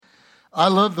I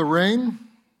love the rain.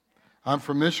 I'm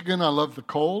from Michigan. I love the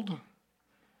cold.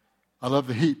 I love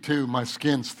the heat too. My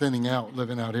skin's thinning out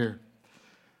living out here.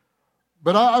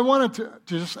 But I wanted to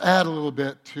just add a little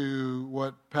bit to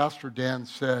what Pastor Dan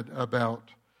said about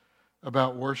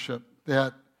worship,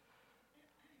 that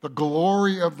the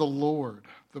glory of the Lord,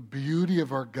 the beauty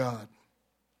of our God,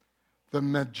 the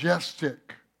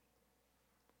majestic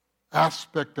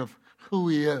aspect of who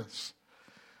He is.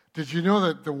 Did you know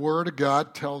that the Word of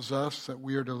God tells us that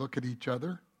we are to look at each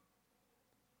other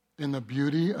in the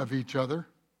beauty of each other,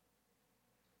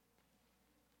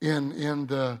 in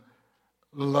the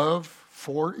love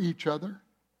for each other,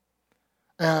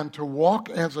 and to walk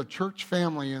as a church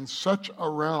family in such a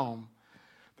realm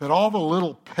that all the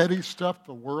little petty stuff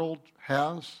the world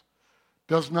has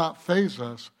does not faze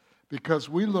us, because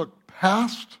we look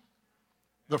past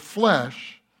the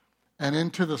flesh and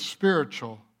into the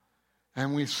spiritual,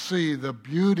 and we see the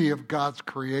beauty of God's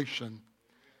creation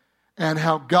and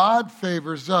how God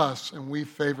favors us and we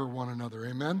favor one another.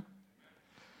 Amen?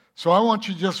 So I want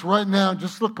you just right now,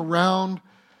 just look around.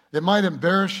 It might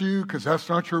embarrass you because that's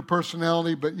not your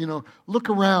personality, but, look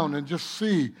around and just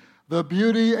see the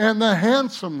beauty and the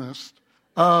handsomeness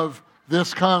of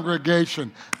this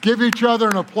congregation. Give each other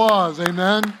an applause.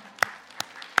 Amen?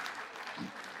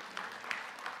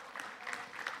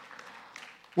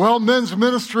 Well, men's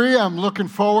ministry, I'm looking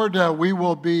forward. We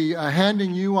will be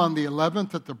handing you on the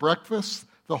 11th at the breakfast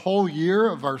the whole year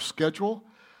of our schedule.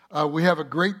 We have a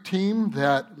great team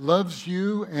that loves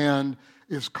you and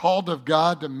is called of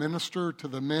God to minister to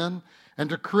the men and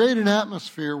to create an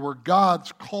atmosphere where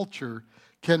God's culture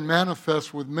can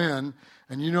manifest with men.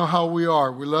 And you know how we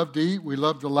are. We love to eat. We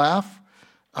love to laugh.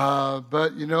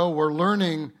 But, we're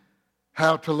learning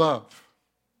how to love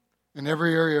in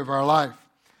every area of our life.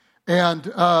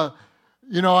 And,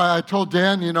 I told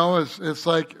Dan, it's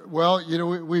like, well,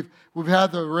 we've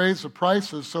had to raise the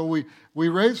prices. So we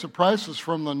raised the prices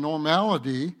from the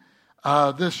normality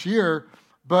this year.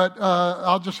 But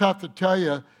I'll just have to tell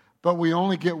you, but we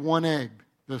only get one egg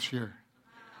this year.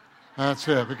 That's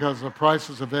it, because of the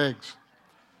prices of eggs.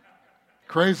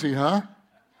 Crazy, huh?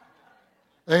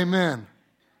 Amen.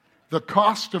 The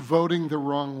cost of voting the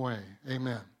wrong way.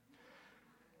 Amen.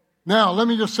 Now, let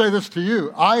me just say this to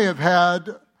you. I have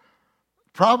had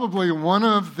probably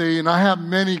and I have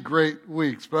many great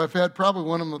weeks, but I've had probably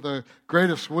one of the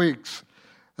greatest weeks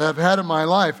that I've had in my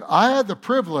life. I had the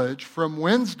privilege from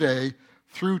Wednesday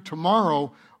through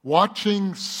tomorrow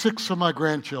watching 6 of my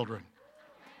grandchildren.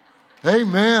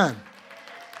 Amen.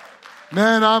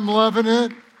 Man, I'm loving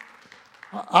it.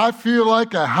 I feel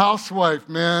like a housewife,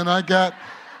 man.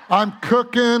 I'm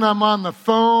cooking, I'm on the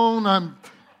phone, I'm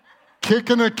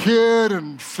kicking a kid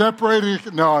and separating.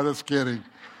 No, just kidding.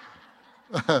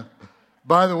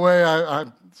 By the way,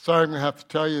 I'm sorry I'm going to have to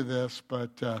tell you this,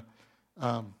 but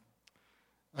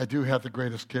I do have the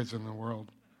greatest kids in the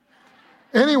world.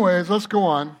 Anyways, let's go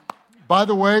on. By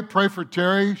the way, pray for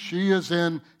Terry. She is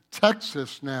in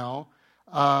Texas now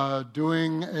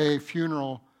doing a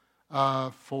funeral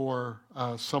for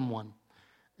someone.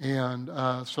 And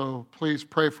so please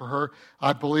pray for her.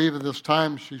 I believe at this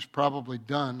time she's probably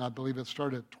done. I believe it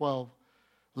started at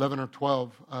 11 or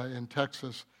 12 in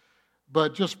Texas.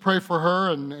 But just pray for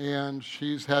her, and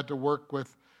she's had to work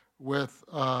with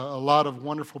a lot of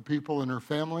wonderful people in her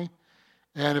family.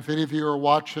 And if any of you are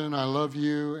watching, I love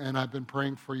you, and I've been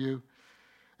praying for you.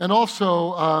 And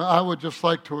also, I would just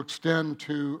like to extend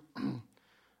to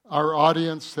our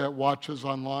audience that watches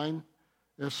online,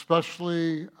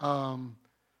 especially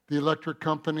the electric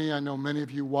company. I know many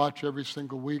of you watch every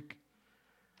single week.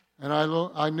 And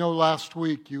I know last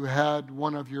week you had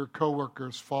one of your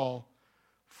coworkers fall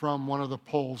from one of the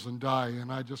poles and die.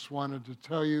 And I just wanted to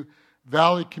tell you,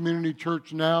 Valley Community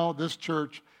Church now, this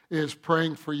church is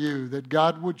praying for you, that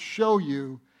God would show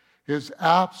you His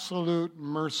absolute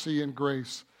mercy and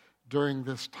grace during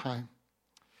this time.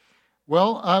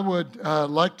 Well, I would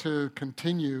like to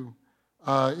continue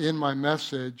in my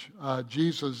message,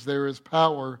 Jesus, there is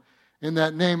power in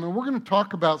that name. And we're going to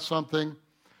talk about something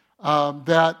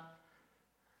that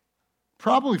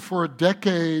probably for a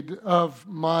decade of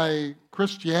my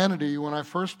Christianity, when I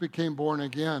first became born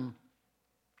again,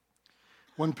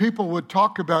 when people would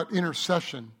talk about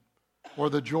intercession or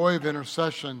the joy of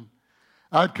intercession,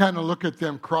 I'd kind of look at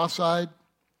them cross-eyed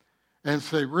and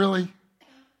say, really?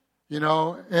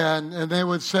 And they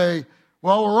would say,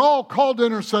 well, we're all called to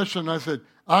intercession. I said,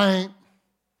 I'm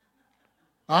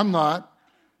not,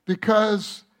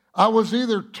 because I was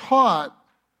either taught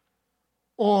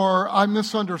or I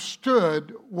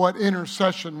misunderstood what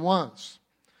intercession was.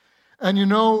 And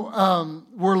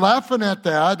we're laughing at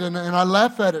that, and I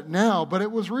laugh at it now, but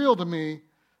it was real to me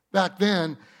back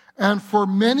then. And for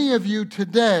many of you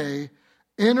today,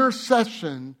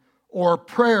 intercession or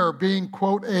prayer, being,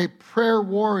 quote, a prayer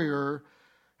warrior,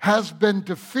 has been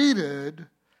defeated,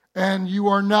 and you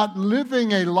are not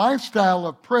living a lifestyle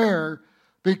of prayer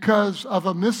because of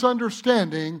a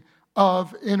misunderstanding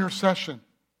of intercession.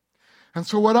 And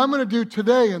so what I'm going to do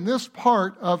today in this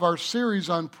part of our series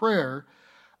on prayer,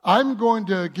 I'm going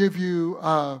to give you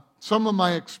some of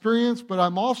my experience, but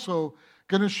I'm also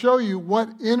going to show you what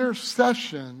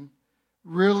intercession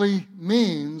really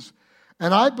means.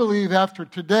 And I believe after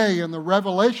today and the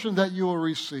revelation that you will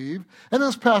receive, and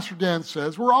as Pastor Dan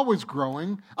says, we're always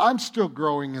growing. I'm still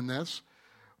growing in this.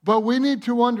 But we need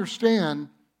to understand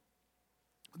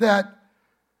that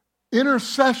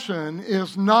intercession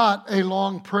is not a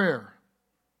long prayer.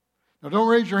 Now, don't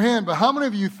raise your hand, but how many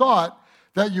of you thought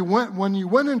that when you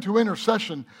went into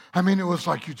intercession, it was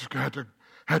like you just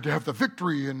had to have the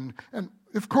victory, and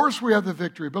of course we have the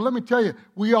victory, but let me tell you,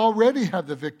 we already have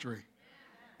the victory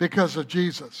because of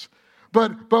Jesus.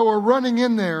 But we're running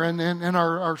in there, and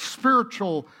our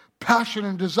spiritual passion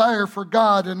and desire for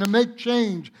God and to make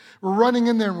change, we're running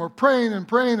in there and we're praying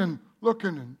and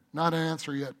looking and not an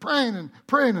answer yet. Praying and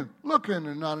looking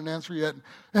and not an answer yet.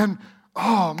 And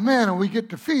oh man, and we get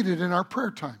defeated in our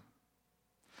prayer time.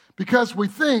 Because we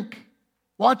think,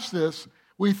 watch this,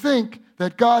 we think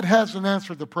that God hasn't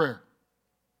answered the prayer.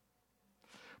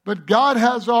 But God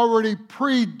has already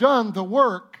pre-done the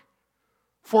work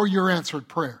for your answered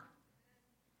prayer.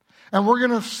 And we're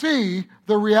going to see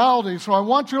the reality. So I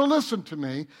want you to listen to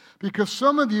me, because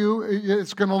some of you,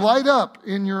 it's going to light up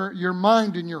in your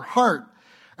mind, in your heart,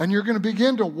 and you're going to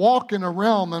begin to walk in a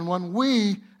realm. And when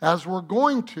we, as we're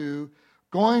going to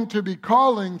be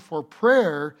calling for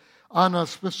prayer on a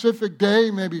specific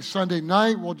day, maybe Sunday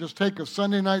night, we'll just take a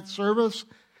Sunday night service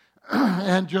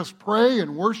and just pray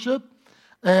and worship,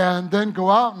 and then go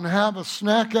out and have a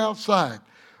snack outside.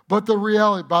 But the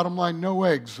reality, bottom line, no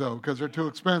eggs though, because they're too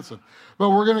expensive. But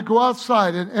we're going to go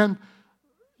outside, and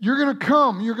you're going to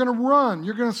come, you're going to run,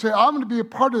 you're going to say, I'm going to be a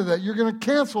part of that. You're going to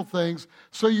cancel things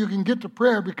so you can get to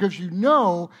prayer, because you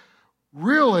know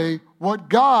really what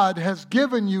God has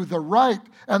given you the right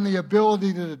and the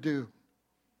ability to do.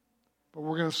 But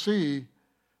we're going to see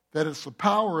that it's the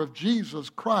power of Jesus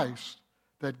Christ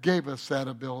that gave us that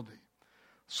ability.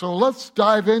 So let's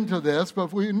dive into this,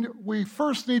 but we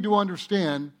first need to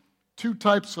understand two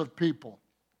types of people.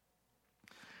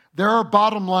 There are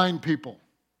bottom line people.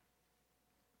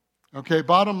 Okay,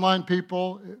 bottom line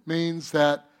people, it means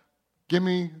that give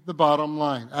me the bottom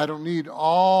line. I don't need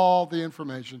all the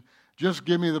information. Just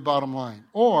give me the bottom line.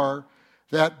 Or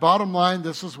that bottom line,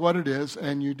 this is what it is,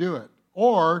 and you do it.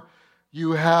 Or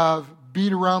you have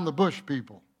beat around the bush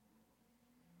people.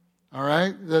 All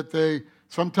right? That they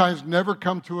sometimes never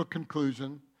come to a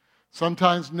conclusion,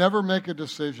 sometimes never make a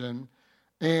decision,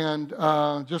 and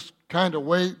just kind of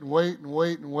wait.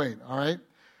 All right?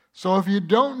 So if you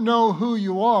don't know who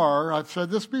you are, I've said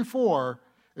this before,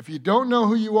 if you don't know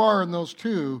who you are in those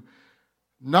two,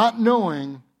 not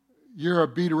knowing, you're a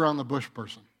beat around the bush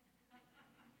person.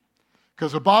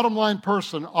 Because a bottom line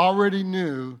person already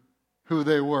knew who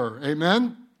they were.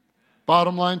 Amen?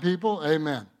 Bottom line people,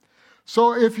 amen.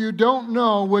 So if you don't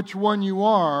know which one you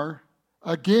are,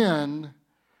 again,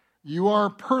 you are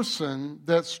a person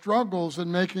that struggles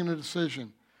in making a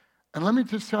decision. And let me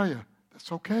just tell you,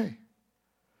 that's okay.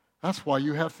 That's why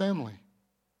you have family.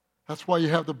 That's why you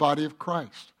have the body of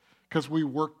Christ, because we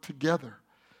work together.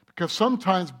 Because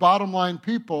sometimes bottom line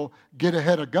people get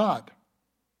ahead of God.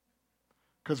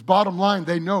 Because bottom line,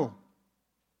 they know.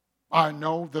 I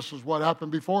know this is what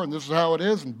happened before, and this is how it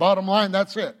is, and bottom line,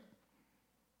 that's it.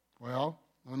 Well,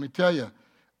 let me tell you,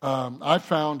 I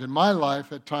found in my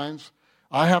life at times,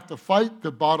 I have to fight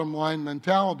the bottom line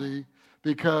mentality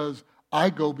because I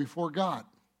go before God.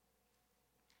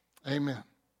 Amen.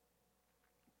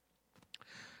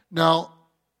 Now,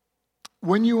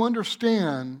 when you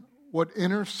understand what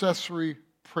intercessory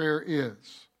prayer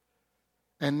is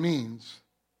and means,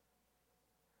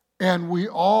 and we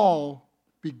all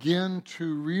begin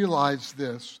to realize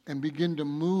this and begin to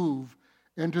move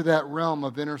into that realm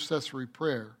of intercessory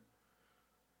prayer,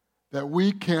 that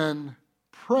we can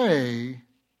pray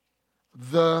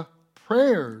the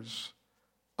prayers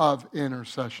of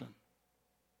intercession.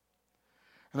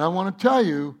 And I want to tell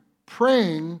you,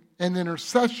 praying and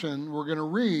intercession, we're going to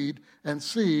read and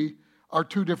see, are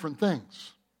two different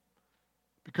things.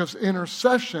 Because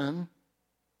intercession,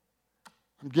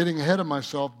 I'm getting ahead of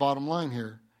myself, bottom line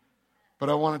here, but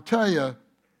I want to tell you,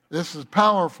 this is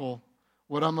powerful,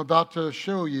 what I'm about to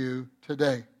show you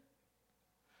today.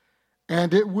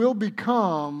 And it will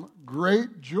become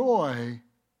great joy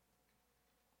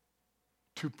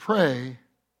to pray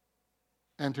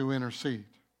and to intercede.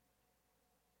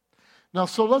 Now,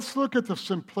 so let's look at the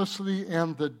simplicity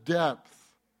and the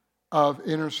depth of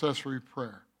intercessory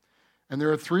prayer. And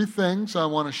there are three things I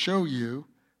want to show you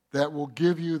that will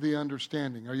give you the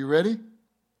understanding. Are you ready?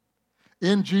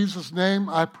 In Jesus' name,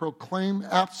 I proclaim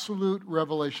absolute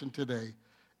revelation today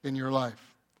in your life.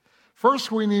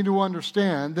 First, we need to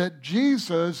understand that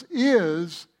Jesus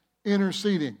is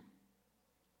interceding.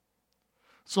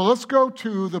 So let's go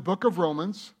to the book of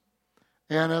Romans,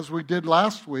 and as we did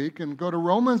last week, and go to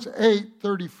Romans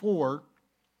 8:34,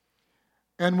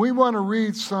 and we want to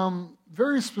read some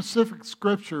very specific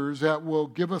scriptures that will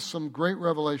give us some great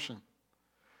revelation.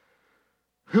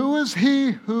 Who is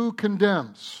he who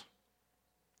condemns?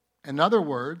 In other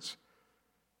words,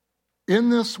 in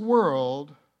this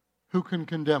world, who can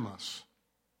condemn us?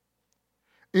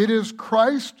 It is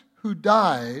Christ who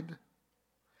died,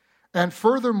 and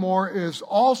furthermore is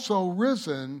also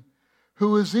risen,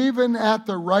 who is even at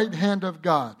the right hand of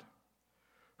God,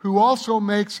 who also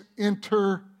makes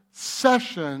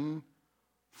intercession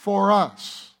for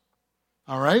us.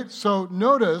 All right? So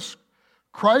notice,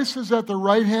 Christ is at the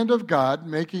right hand of God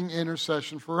making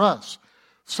intercession for us.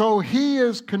 So he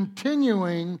is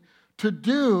continuing to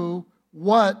do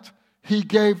what he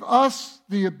gave us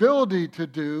the ability to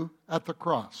do at the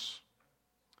cross.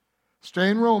 Stay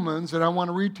in Romans, and I want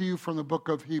to read to you from the book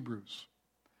of Hebrews.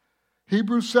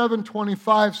 Hebrews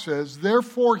 7:25 says,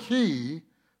 therefore he,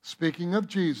 speaking of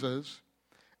Jesus,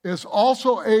 is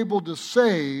also able to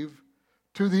save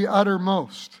to the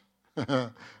uttermost.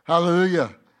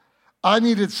 Hallelujah. I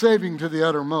needed saving to the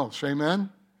uttermost. Amen?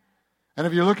 And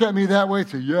if you look at me that way,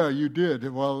 say, yeah, you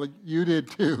did. Well, you did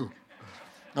too.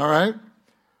 All right?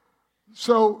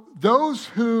 So those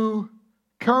who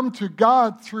come to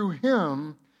God through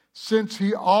him, since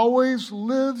he always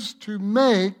lives to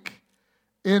make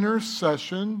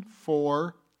intercession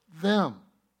for them.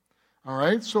 All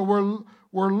right? So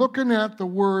we're looking at the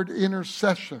word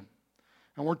intercession.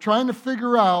 And we're trying to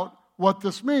figure out what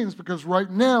this means, because right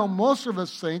now most of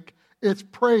us think it's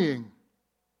praying.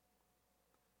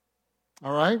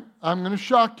 All right? I'm going to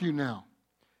shock you now.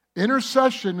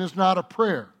 Intercession is not a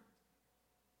prayer.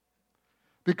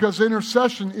 Because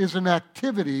intercession is an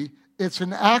activity, it's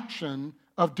an action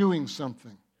of doing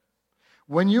something.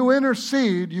 When you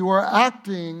intercede, you are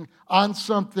acting on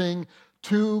something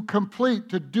to complete,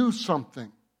 to do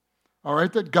something. All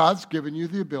right? That God's given you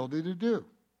the ability to do.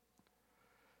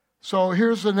 So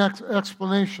here's the next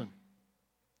explanation.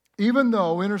 Even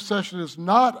though intercession is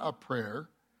not a prayer,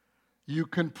 you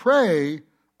can pray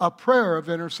a prayer of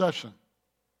intercession.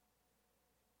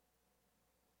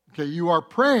 Okay, you are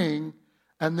praying,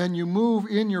 and then you move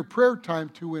in your prayer time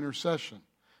to intercession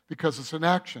because it's an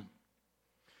action.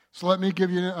 So let me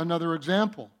give you another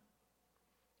example.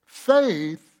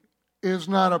 Faith is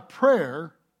not a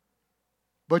prayer,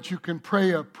 but you can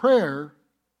pray a prayer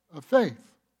of faith.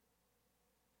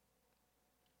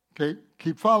 Okay,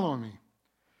 keep following me.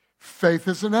 Faith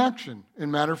is an action. As a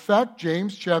matter of fact,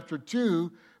 James chapter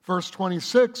 2, verse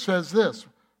 26 says this.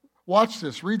 Watch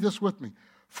this. Read this with me.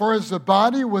 For as the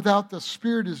body without the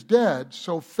spirit is dead,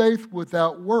 so faith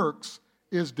without works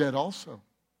is dead also.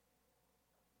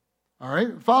 All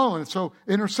right? Following it. So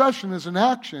intercession is an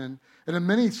action, and in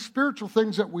many spiritual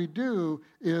things that we do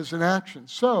is an action.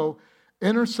 So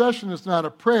intercession is not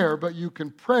a prayer, but you can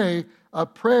pray a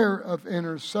prayer of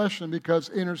intercession because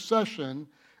intercession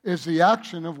is the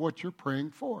action of what you're praying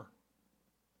for.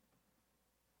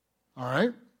 All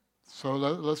right? So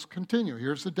let's continue.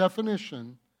 Here's the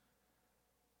definition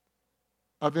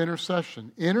of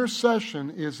intercession. Intercession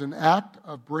is an act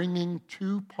of bringing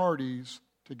two parties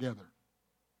together.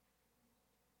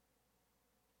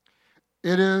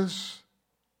 It is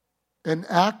an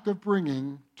act of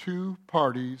bringing two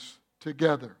parties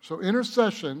together. So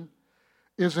intercession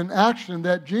is an action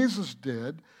that Jesus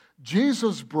did.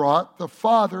 Jesus brought the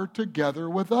Father together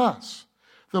with us.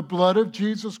 The blood of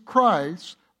Jesus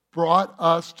Christ brought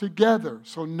us together.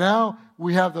 So now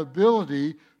we have the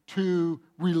ability to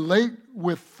relate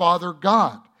with Father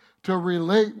God, to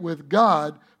relate with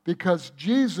God because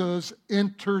Jesus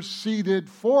interceded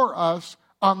for us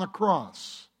on the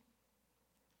cross.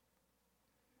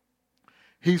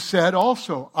 He said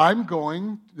also,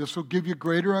 this will give you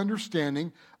greater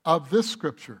understanding of this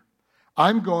scripture.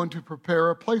 I'm going to prepare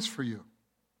a place for you.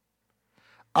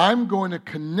 I'm going to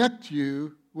connect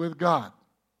you with God.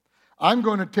 I'm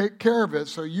going to take care of it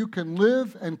so you can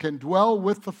live and can dwell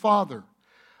with the Father.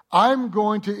 I'm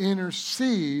going to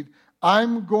intercede.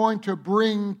 I'm going to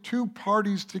bring two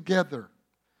parties together.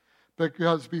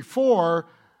 Because before,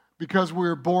 because we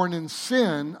were born in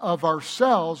sin of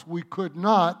ourselves, we could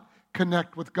not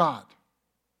connect with God.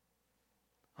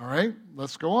 All right,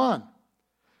 let's go on.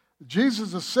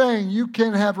 Jesus is saying you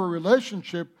can't have a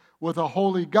relationship with a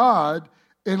holy God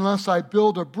unless I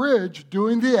build a bridge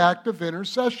doing the act of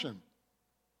intercession.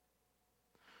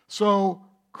 So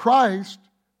Christ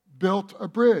built a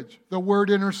bridge. The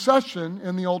word intercession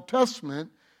in the Old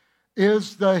Testament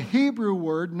is the Hebrew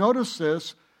word, notice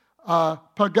this,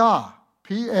 pagah,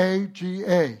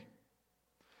 P-A-G-A.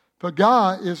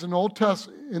 Pagah is in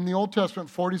the Old Testament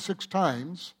 46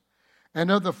 times, and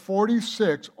of the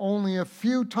 46, only a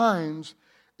few times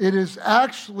it is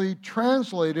actually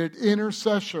translated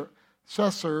intercessor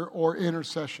or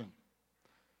intercession.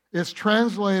 It's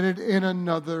translated in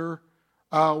another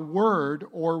word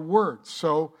or words.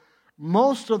 So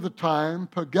most of the time,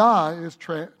 pagah is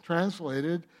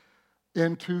translated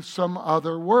into some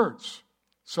other words.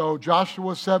 So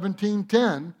Joshua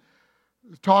 17:10,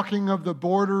 talking of the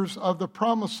borders of the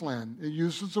promised land, it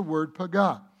uses the word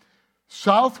pagah.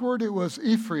 Southward it was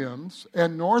Ephraim's,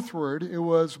 and northward it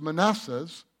was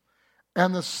Manasseh's,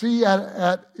 and the sea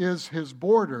is his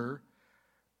border,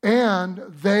 and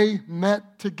they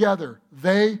met together.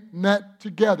 They met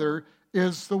together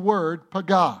is the word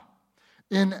pagah.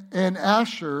 In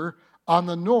Asher on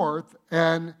the north,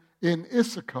 and in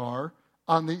Issachar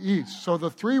on the east. So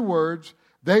the three words,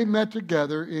 they met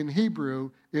together in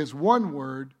Hebrew, is one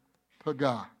word,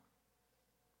 pagah.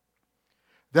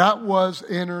 That was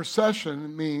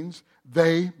intercession, means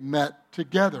they met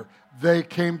together. They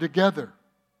came together.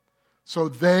 So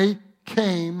they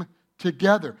came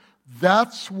together.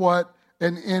 That's what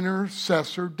an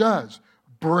intercessor does.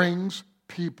 Brings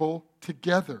people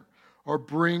together. Or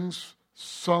brings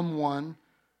someone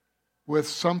with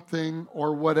something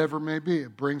or whatever may be.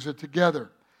 It brings it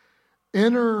together.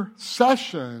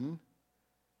 Intercession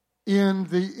in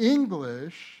the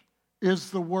English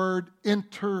is the word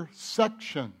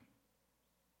intersection.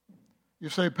 You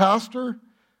say, Pastor,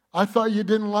 I thought you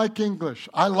didn't like English.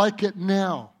 I like it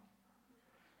now.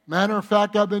 Matter of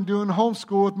fact, I've been doing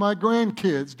homeschool with my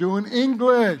grandkids, doing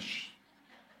English.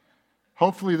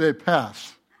 Hopefully they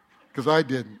pass, because I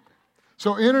didn't.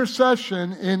 So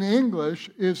intercession in English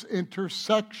is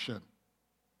intersection.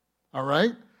 All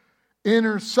right?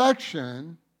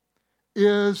 Intersection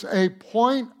is a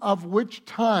point of which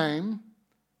time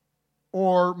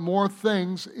or more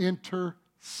things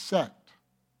intersect.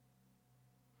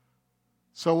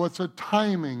 So it's a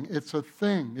timing, it's a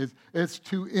thing, it's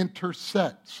to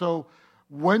intersect. So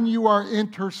when you are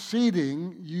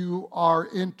interceding, you are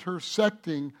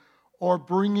intersecting or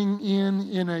bringing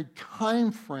in a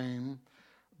time frame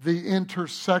the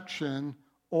intersection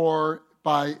or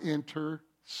by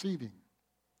interceding.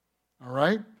 All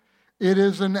right? It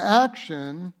is an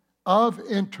action of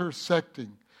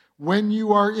intersecting. When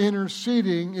you are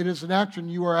interceding, it is an action.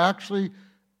 You are actually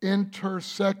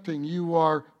intersecting. You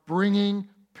are bringing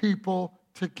people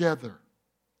together.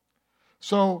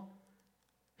 So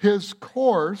his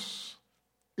course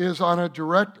is on a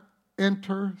direct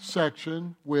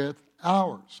intersection with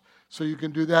ours. So you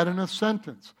can do that in a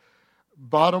sentence.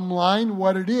 Bottom line,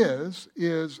 what it is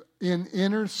in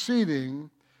interceding,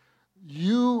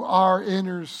 you are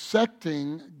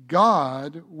intersecting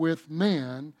God with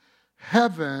man,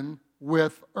 heaven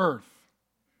with earth.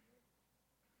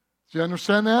 Do you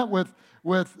understand that? With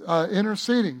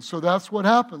interceding. So that's what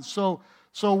happens. So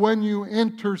when you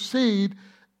intercede,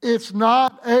 it's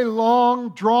not a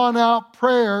long, drawn-out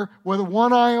prayer with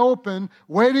one eye open,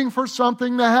 waiting for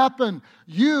something to happen.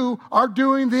 You are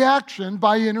doing the action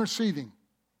by interceding.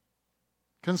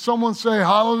 Can someone say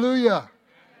hallelujah?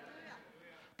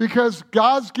 Because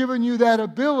God's given you that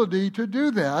ability to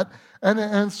do that.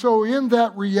 And so in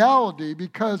that reality,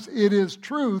 because it is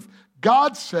truth,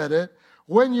 God said it,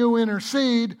 when you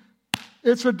intercede,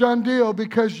 it's a done deal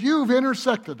because you've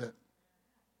intersected it.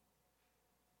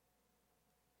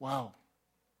 Wow.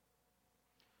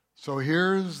 So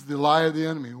here's the lie of the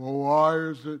enemy. Well, why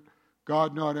is it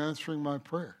God not answering my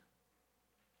prayer?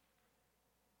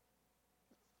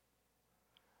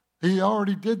 He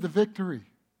already did the victory.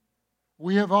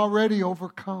 We have already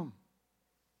overcome.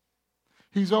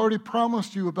 He's already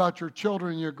promised you about your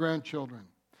children and your grandchildren.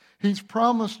 He's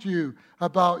promised you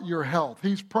about your health.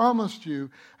 He's promised you,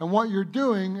 and what you're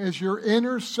doing is you're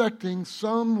intersecting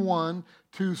someone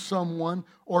to someone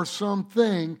or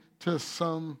something to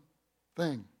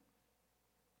something.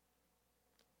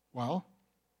 Well,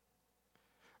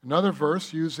 another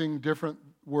verse using different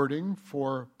wording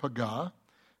for pagah,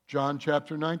 John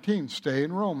chapter 19. Stay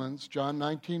in Romans, John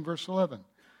 19, verse 11.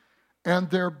 And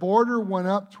their border went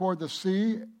up toward the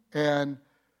sea, and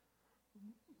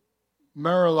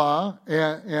Marilah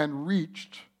and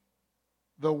reached.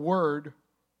 The word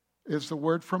is the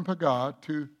word from Pagah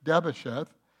to Dabasheth,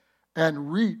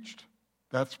 and reached,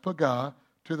 that's Pagah,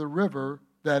 to the river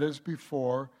that is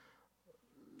before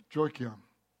Jokiam.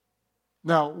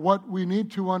 Now, what we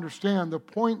need to understand, the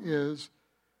point is,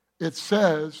 it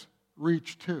says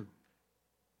reach to.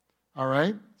 All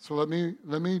right? So let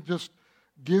me just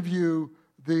give you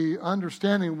the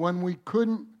understanding. When we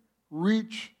couldn't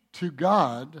reach to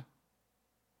God,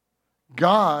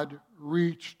 God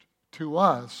reached to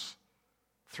us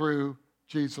through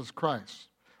Jesus Christ.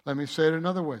 Let me say it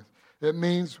another way. It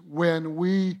means when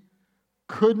we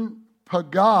couldn't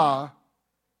Pagah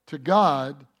to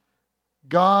God,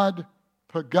 God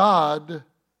Pagad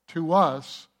to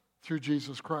us through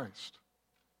Jesus Christ.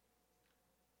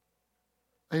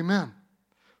 Amen.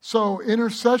 So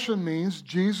intercession means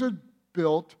Jesus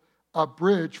built a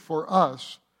bridge for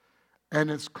us, and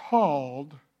it's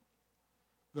called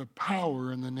the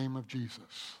power in the name of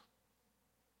Jesus.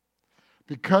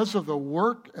 Because of the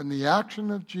work and the action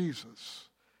of Jesus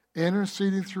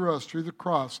interceding through us through the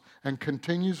cross and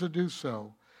continues to do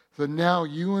so, that now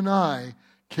you and I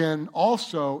can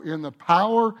also, in the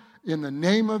power, in the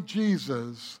name of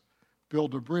Jesus,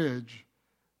 build a bridge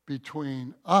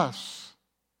between us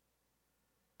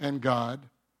and God,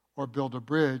 or build a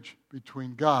bridge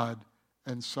between God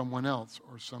and someone else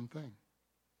or something.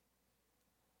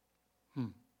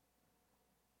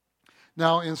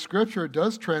 Now, in Scripture, it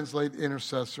does translate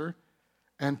intercessor,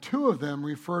 and two of them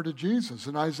refer to Jesus.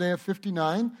 In Isaiah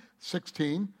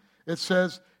 59:16, it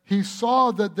says, he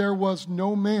saw that there was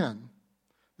no man.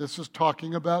 This is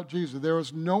talking about Jesus. There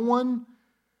was no one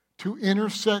to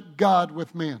intersect God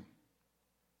with man.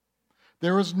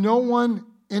 There was no one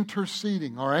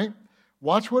interceding, all right?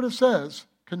 Watch what it says.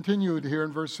 Continue it here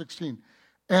in verse 16.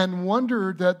 And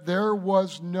wondered that there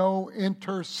was no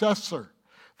intercessor.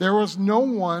 There was no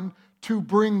one to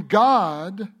bring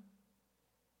God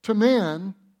to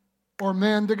man or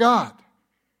man to God.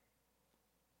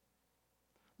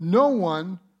 No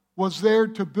one was there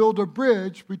to build a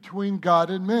bridge between God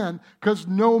and man, because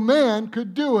no man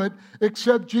could do it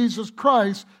except Jesus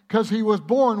Christ, because he was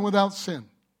born without sin.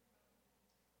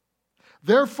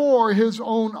 Therefore, his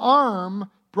own arm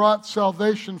brought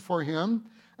salvation for him,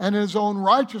 and his own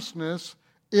righteousness,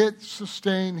 it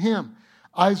sustained him.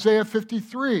 Isaiah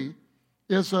 53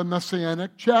 is a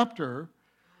messianic chapter,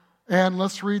 and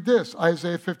let's read this.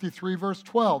 Isaiah 53, verse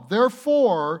 12.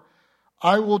 Therefore,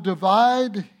 I will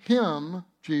divide him,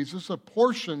 Jesus, a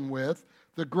portion with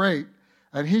the great,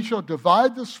 and he shall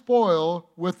divide the spoil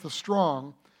with the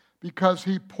strong, because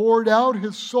he poured out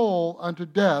his soul unto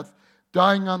death,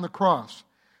 dying on the cross.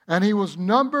 And he was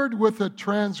numbered with the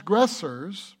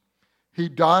transgressors. He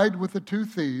died with the two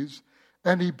thieves,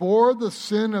 and he bore the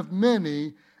sin of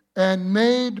many, and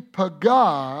made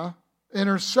Pagah,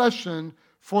 intercession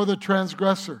for the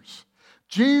transgressors.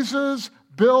 Jesus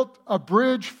built a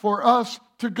bridge for us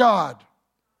to God.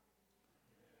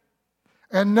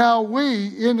 And now we,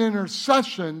 in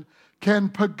intercession, can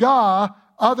Pagah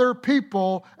other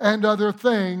people and other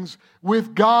things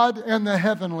with God and the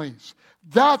heavenlies.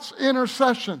 That's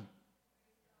intercession.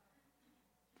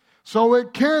 So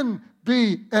it can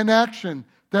be an action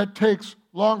that takes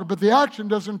longer, but the action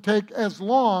doesn't take as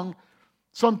long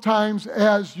sometimes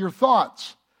as your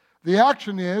thoughts. The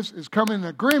action is come in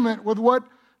agreement with what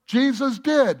Jesus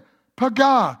did.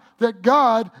 Pagah, that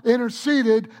God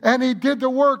interceded and he did the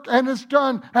work and it's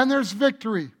done and there's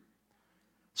victory.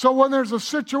 So when there's a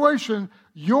situation,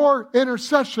 your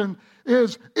intercession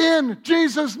is in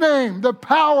Jesus' name, the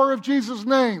power of Jesus'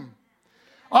 name.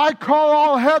 I call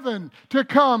all heaven to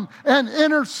come and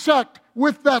intersect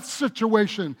with that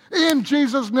situation in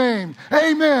Jesus' name.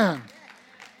 Amen.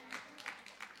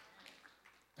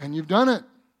 And you've done it.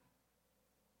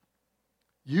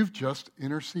 You've just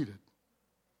interceded.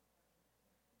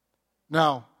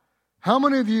 Now, how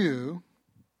many of you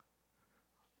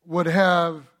would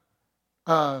have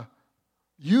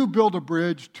you build a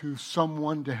bridge to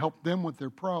someone to help them with their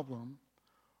problem,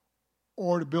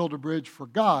 or to build a bridge for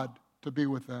God to be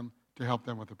with them to help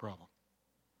them with the problem?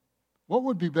 What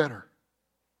would be better?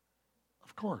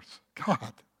 Of course,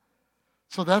 God.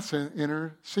 So that's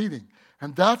interceding.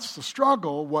 And that's the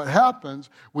struggle. What happens,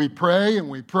 we pray and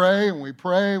we pray and we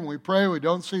pray and we pray. We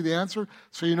don't see the answer.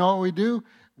 So you know what we do?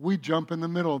 We jump in the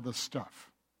middle of this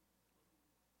stuff.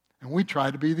 And we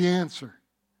try to be the answer.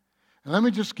 And let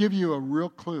me just give you a real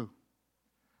clue.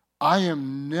 I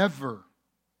am never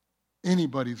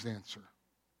anybody's answer.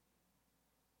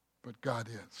 But God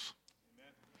is.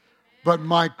 But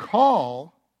my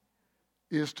call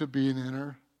is to be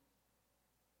an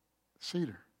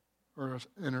interceder or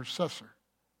an intercessor.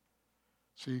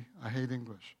 See, I hate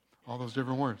English. All those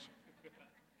different words.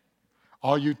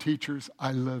 All you teachers,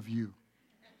 I love you.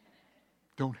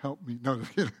 Don't help me. No,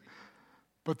 just kidding.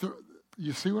 But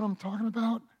you see what I'm talking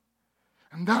about?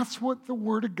 And that's what the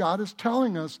Word of God is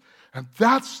telling us. And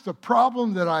that's the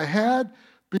problem that I had,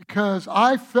 because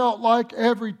I felt like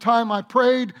every time I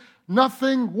prayed,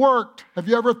 nothing worked. Have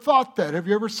you ever thought that? Have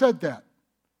you ever said that?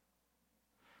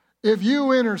 If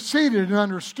you interceded and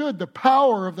understood the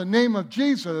power of the name of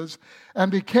Jesus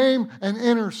and became an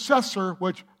intercessor,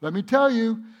 which, let me tell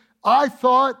you, I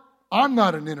thought I'm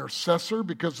not an intercessor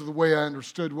because of the way I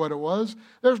understood what it was.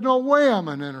 There's no way I'm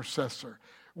an intercessor.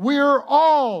 We're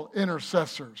all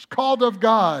intercessors, called of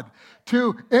God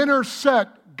to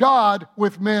intersect God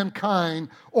with mankind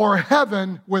or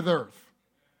heaven with earth.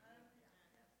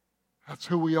 That's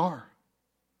who we are.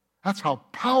 That's how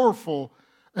powerful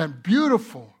and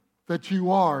beautiful that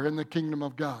you are in the kingdom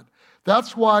of God.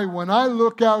 That's why when I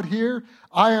look out here,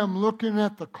 I am looking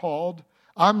at the called.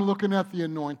 I'm looking at the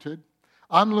anointed.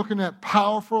 I'm looking at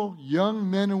powerful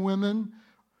young men and women,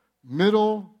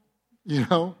 middle,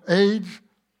 age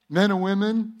men and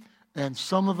women, and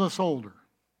some of us older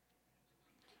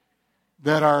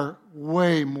that are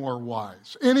way more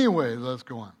wise. Anyway, let's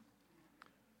go on.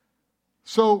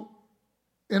 So,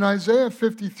 in Isaiah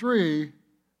 53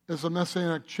 is a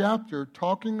messianic chapter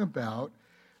talking about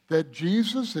that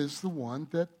Jesus is the one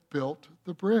that built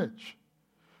the bridge.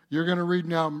 You're going to read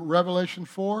now Revelation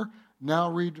 4. Now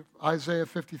read Isaiah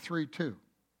 53 too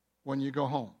when you go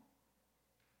home.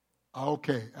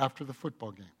 Okay, after the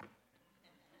football game.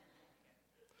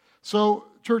 So,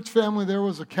 church family, there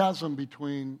was a chasm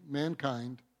between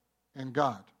mankind and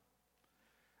God.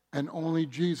 And only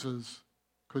Jesus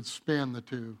could span the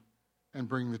two and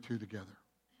bring the two together.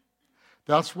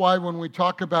 That's why when we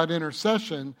talk about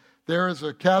intercession, there is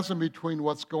a chasm between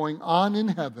what's going on in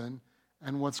heaven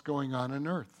and what's going on in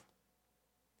earth.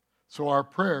 So our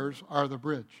prayers are the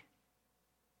bridge.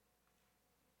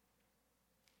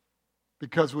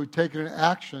 Because we've taken an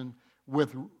action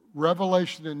with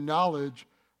revelation and knowledge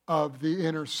of the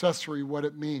intercessory, what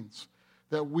it means.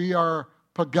 That we are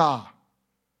pagah.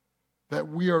 That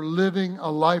we are living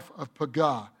a life of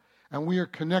pagah. And we are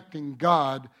connecting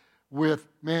God with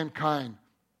mankind.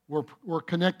 We're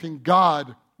connecting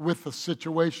God with the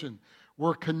situation.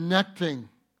 We're connecting,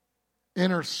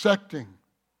 intersecting,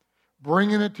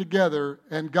 bringing it together.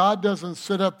 And God doesn't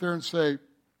sit up there and say,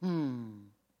 I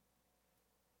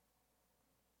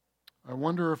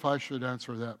wonder if I should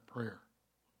answer that prayer.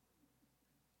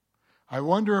 I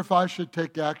wonder if I should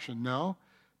take action. No,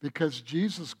 because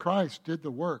Jesus Christ did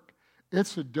the work.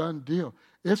 It's a done deal.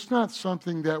 It's not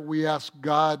something that we ask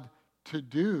God to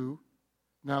do.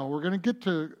 Now, we're going to get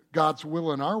to God's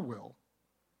will and our will.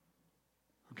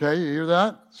 Okay, you hear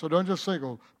that? So don't just think,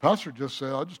 well, Pastor just said,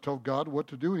 I'll just tell God what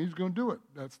to do and he's going to do it.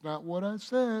 That's not what I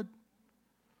said.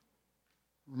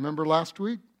 Remember last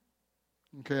week?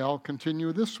 Okay, I'll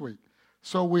continue this week.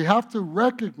 So we have to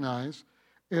recognize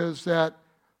is that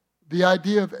the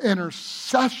idea of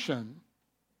intercession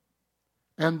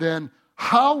and then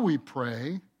how we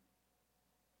pray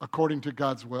according to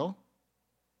God's will.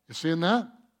 You seeing that?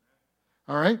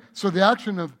 All right? So the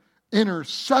action of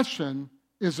intercession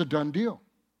is a done deal.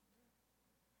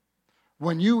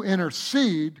 When you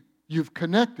intercede, you've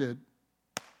connected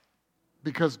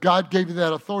because God gave you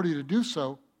that authority to do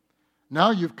so.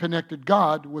 Now you've connected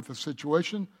God with the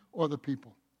situation or the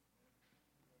people.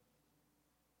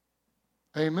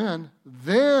 Amen.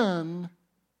 Then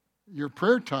your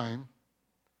prayer time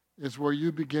is where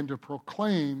you begin to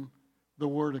proclaim the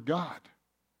Word of God.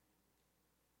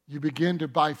 You begin to,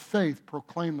 by faith,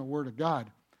 proclaim the Word of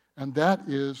God. And that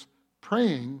is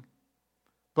praying.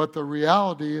 But the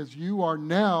reality is you are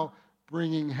now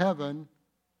bringing heaven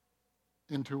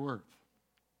into earth.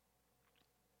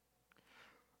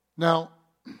 Now,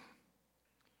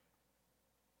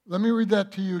 let me read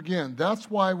that to you again. That's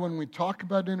why when we talk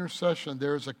about intercession,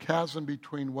 there's a chasm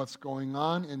between what's going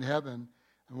on in heaven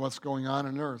and what's going on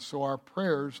in earth. So our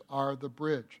prayers are the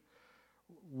bridge.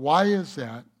 Why is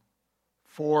that?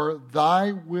 For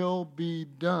thy will be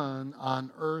done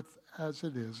on earth as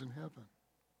it is in heaven.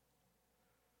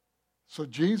 So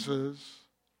Jesus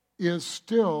is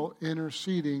still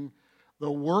interceding.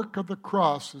 The work of the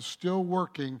cross is still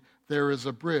working. There is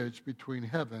a bridge between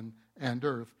heaven and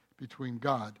earth, between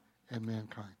God and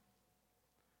mankind.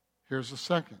 Here's the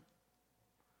second.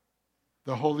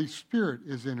 The Holy Spirit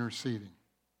is interceding.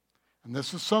 And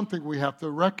this is something we have to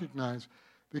recognize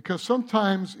because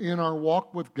sometimes in our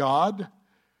walk with God,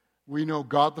 we know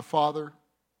God the Father,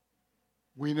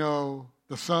 we know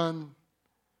the Son,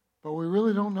 but we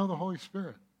really don't know the Holy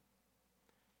Spirit.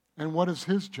 And what is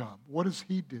his job? What does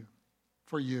he do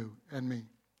for you and me?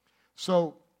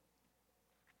 So,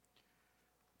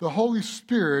 the Holy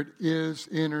Spirit is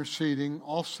interceding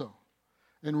also.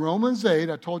 In Romans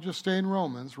 8, I told you to stay in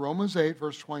Romans. Romans 8,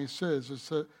 verse 26,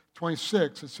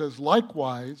 it says,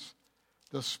 likewise,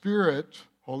 the Spirit,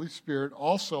 Holy Spirit,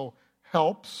 also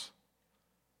helps.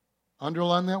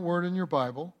 Underline that word in your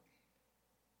Bible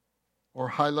or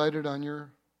highlight it on your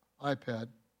iPad.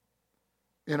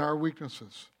 In our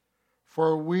weaknesses.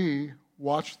 For we,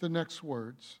 watch the next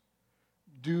words,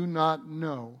 do not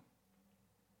know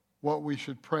what we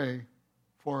should pray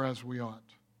for as we ought.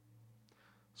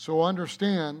 So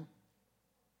understand,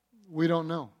 we don't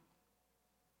know.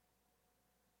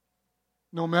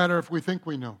 No matter if we think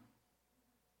we know.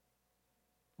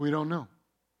 We don't know.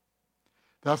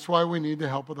 That's why we need the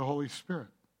help of the Holy Spirit.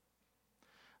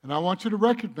 And I want you to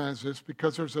recognize this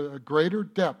because there's a greater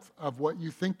depth of what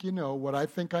you think you know, what I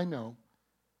think I know,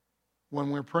 when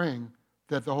we're praying,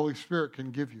 that the Holy Spirit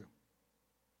can give you.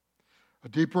 A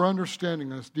deeper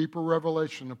understanding, a deeper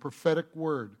revelation, a prophetic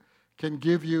word can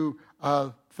give you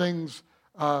things,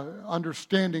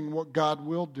 understanding what God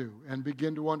will do and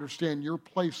begin to understand your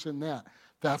place in that.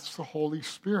 That's the Holy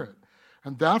Spirit.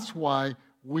 And that's why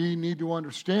we need to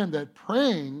understand that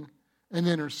praying and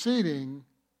interceding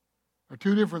are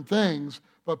two different things,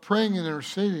 but praying and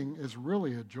interceding is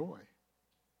really a joy.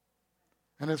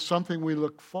 And it's something we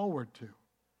look forward to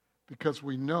because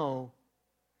we know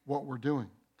what we're doing.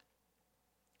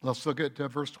 Let's look at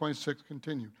verse 26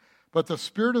 continued. But the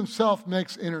Spirit himself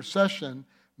makes intercession,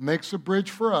 makes a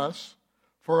bridge for us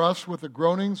with the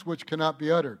groanings which cannot be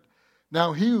uttered.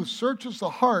 Now he who searches the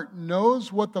heart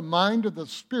knows what the mind of the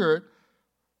Spirit,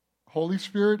 Holy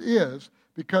Spirit, is,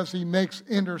 because he makes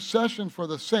intercession for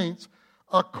the saints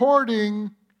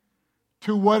according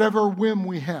to whatever whim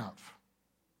we have.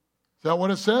 Is that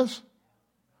what it says?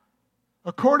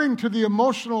 According to the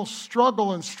emotional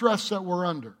struggle and stress that we're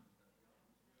under.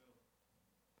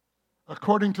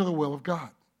 According to the will of God.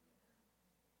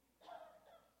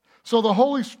 So the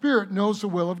Holy Spirit knows the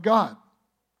will of God.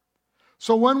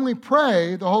 So when we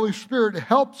pray, the Holy Spirit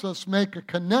helps us make a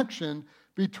connection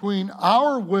between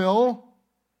our will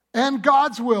and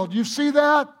God's will. Do you see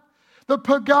that? The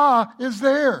Pagah is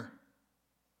there.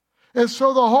 And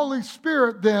so the Holy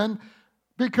Spirit then,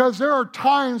 because there are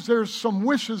times there's some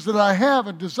wishes that I have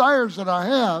and desires that I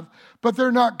have, but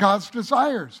they're not God's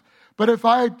desires. But if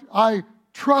I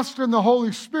trust in the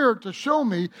Holy Spirit to show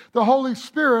me, the Holy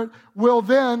Spirit will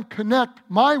then connect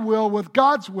my will with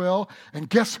God's will, and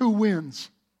guess who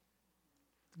wins?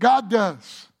 God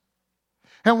does.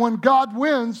 And when God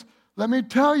wins, let me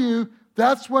tell you,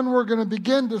 that's when we're going to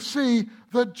begin to see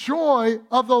the joy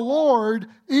of the Lord,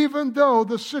 even though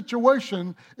the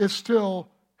situation is still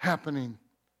happening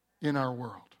in our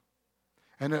world.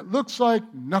 And it looks like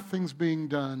nothing's being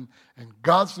done, and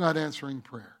God's not answering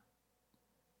prayer.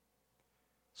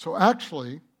 So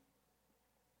actually,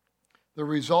 the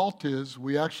result is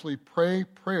we actually pray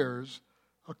prayers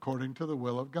according to the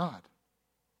will of God.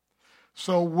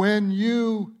 So when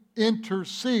you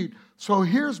intercede, so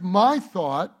here's my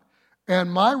thought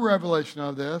and my revelation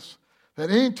of this, that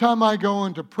anytime I go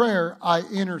into prayer, I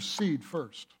intercede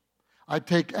first. I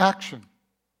take action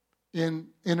in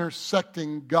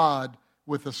intersecting God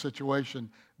with a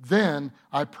situation. Then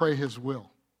I pray his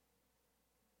will.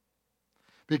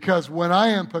 Because when I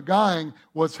am pagaying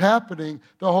what's happening,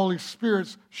 the Holy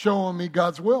Spirit's showing me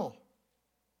God's will.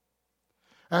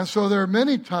 And so there are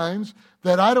many times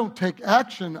that I don't take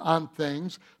action on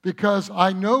things because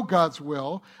I know God's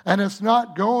will, and it's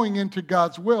not going into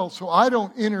God's will, so I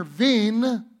don't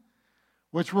intervene,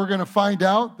 which we're going to find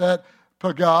out that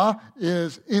Pagah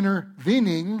is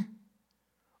intervening,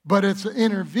 but it's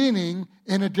intervening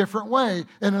in a different way,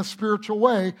 in a spiritual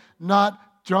way, not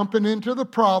jumping into the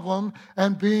problem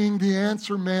and being the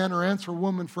answer man or answer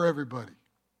woman for everybody.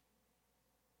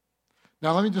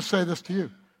 Now let me just say this to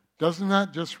you. Doesn't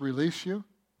that just release you?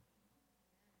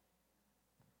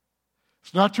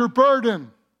 It's not your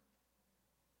burden,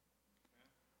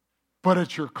 but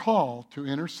it's your call to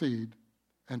intercede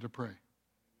and to pray.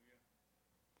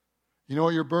 You know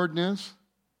what your burden is?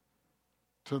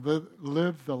 To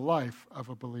live the life of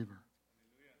a believer,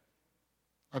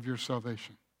 of your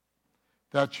salvation.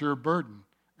 That's your burden,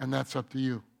 and that's up to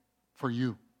you, for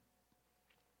you.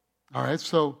 All right,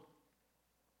 so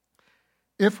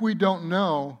if we don't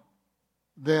know,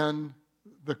 then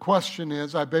the question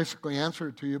is, I basically answered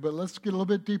it to you, but let's get a little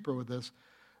bit deeper with this.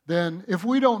 Then, if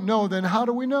we don't know, then how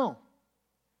do we know?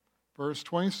 Verse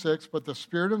 26, but the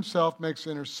Spirit himself makes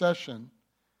intercession,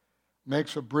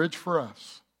 makes a bridge for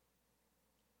us.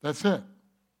 That's it.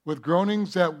 with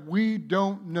groanings that we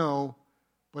don't know,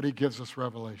 but he gives us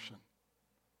revelation.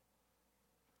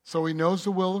 So he knows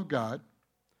the will of God.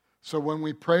 So when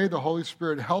we pray, the Holy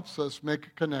Spirit helps us make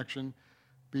a connection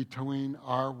between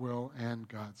our will and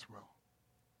God's will.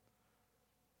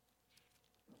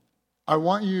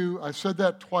 I said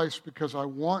that twice because I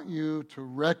want you to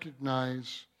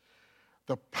recognize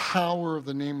the power of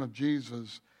the name of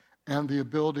Jesus and the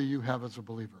ability you have as a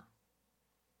believer.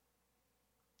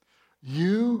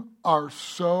 You are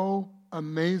so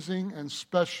amazing and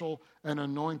special and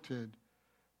anointed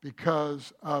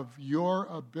because of your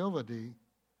ability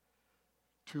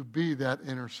to be that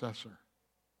intercessor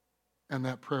and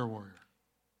that prayer warrior.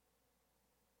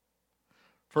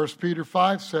 1 Peter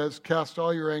 5 says, cast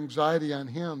all your anxiety on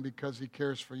him because he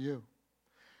cares for you.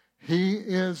 He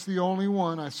is the only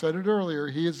one, I said it earlier,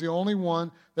 he is the only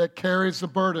one that carries the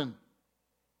burden.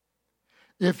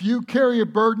 If you carry a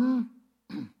burden,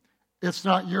 it's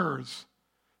not yours.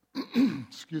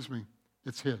 Excuse me,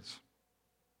 it's his.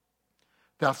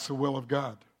 That's the will of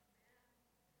God.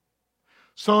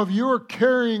 So if you are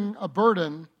carrying a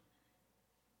burden,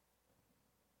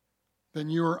 then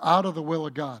you are out of the will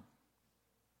of God,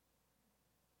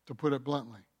 to put it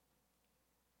bluntly.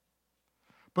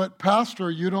 But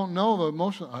Pastor, you don't know the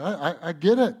emotion. I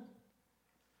get it.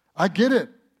 I get it.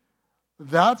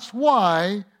 That's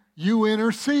why you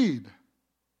intercede.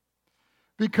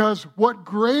 Because what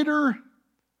greater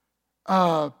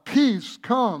peace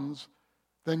comes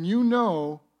than you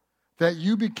know that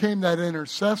you became that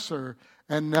intercessor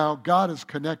and now God is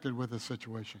connected with the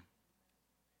situation.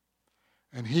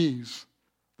 And he's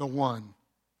the one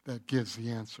that gives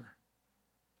the answer.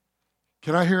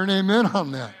 Can I hear an amen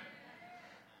on that?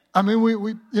 I mean,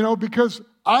 we because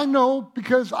I know,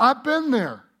 because I've been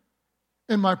there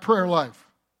in my prayer life.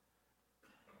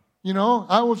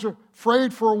 I was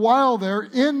afraid for a while there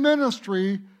in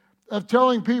ministry of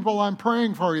telling people I'm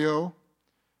praying for you,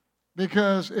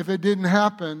 because if it didn't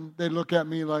happen, they'd look at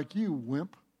me like, you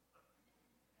wimp.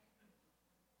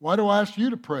 Why do I ask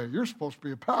you to pray? You're supposed to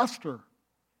be a pastor.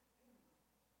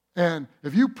 And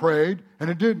if you prayed and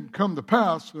it didn't come to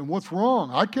pass, then what's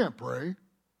wrong? I can't pray.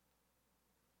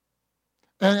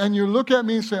 And you look at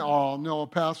me and say, oh, no,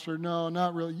 Pastor, no,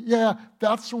 not really. Yeah,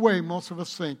 that's the way most of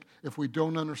us think if we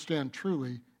don't understand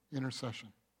truly intercession.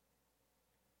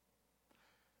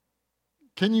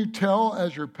 Can you tell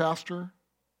as your pastor,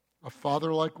 a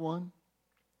father-like one,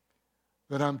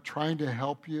 that I'm trying to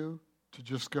help you to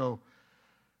just go,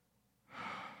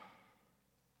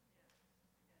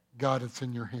 God, it's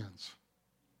in your hands.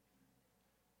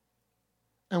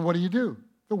 And what do?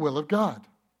 The will of God.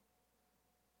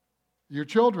 Your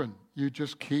children, you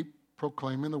just keep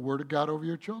proclaiming the word of God over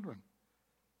your children.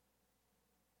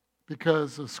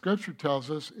 Because the scripture tells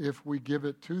us if we give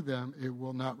it to them, it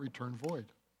will not return void.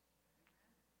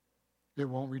 It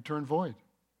won't return void.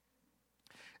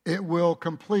 It will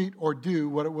complete or do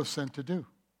what it was sent to do.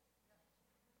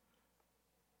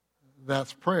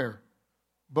 That's prayer.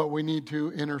 But we need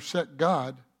to intersect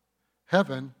God,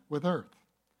 heaven, with earth.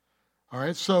 All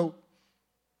right, so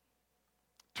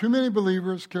too many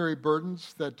believers carry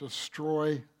burdens that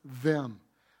destroy them.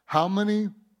 How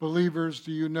many believers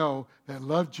do you know that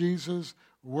love Jesus,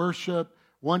 worship,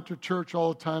 went to church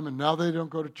all the time, and now they don't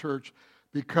go to church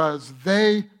because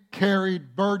they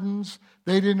carried burdens?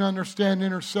 They didn't understand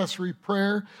intercessory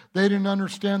prayer. They didn't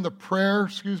understand the prayer,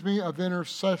 of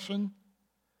intercession.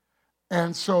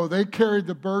 And so they carried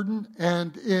the burden,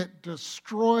 and it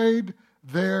destroyed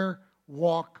their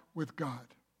walk with God,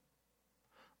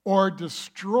 or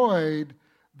destroyed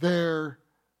their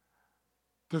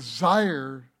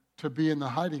desire to be in the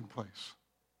hiding place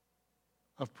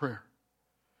of prayer.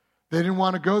 They didn't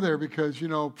want to go there because,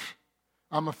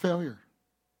 I'm a failure.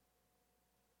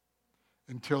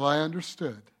 Until I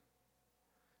understood.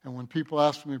 And when people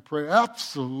ask me to pray,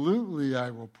 absolutely I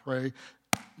will pray.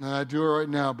 And I do it right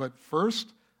now. But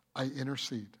first, I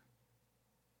intercede.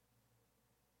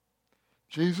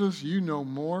 Jesus, you know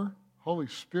more. Holy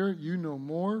Spirit, you know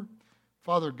more.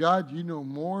 Father God, you know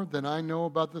more than I know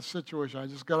about this situation. I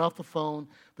just got off the phone.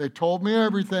 They told me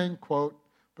everything, quote,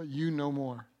 but you know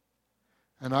more.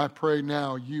 And I pray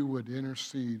now you would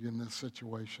intercede in this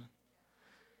situation.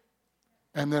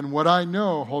 And then what I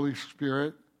know, Holy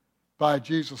Spirit, by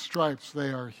Jesus' stripes, they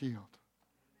are healed.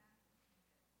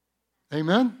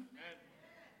 Amen?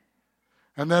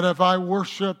 And that if I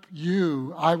worship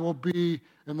you, I will be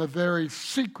in the very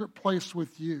secret place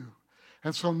with you.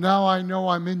 And so now I know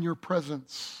I'm in your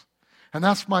presence. And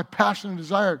that's my passion and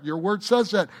desire. Your word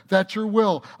says that. That's your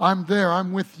will. I'm there.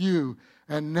 I'm with you.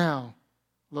 And now,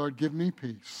 Lord, give me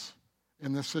peace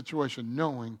in this situation,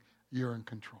 knowing you're in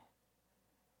control.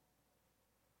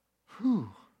 Whew.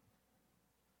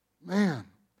 Man,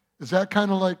 is that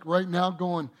kind of like right now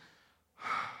going,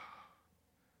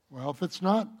 well, if it's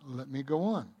not, let me go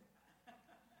on.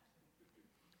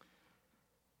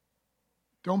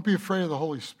 Don't be afraid of the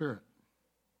Holy Spirit.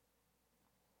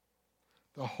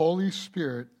 The Holy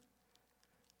Spirit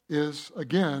is,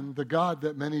 again, the God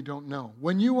that many don't know.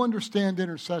 When you understand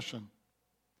intercession,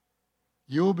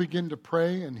 you will begin to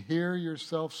pray and hear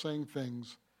yourself saying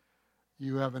things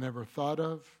you haven't ever thought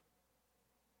of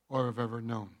or have ever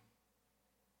known.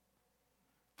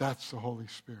 That's the Holy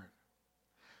Spirit.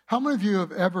 How many of you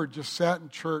have ever just sat in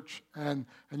church and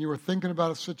you were thinking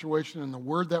about a situation and the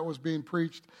word that was being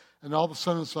preached, and all of a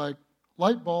sudden it's like,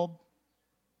 light bulb.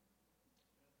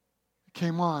 It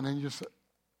came on and you just said,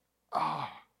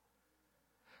 ah.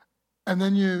 And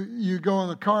then you go in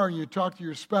the car and you talk to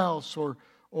your spouse,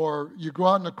 or you go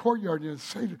out in the courtyard and you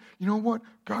say, you know what?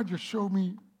 God just showed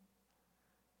me.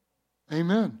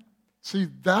 Amen. See,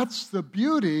 that's the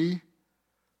beauty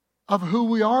of who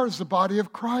we are as the body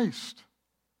of Christ.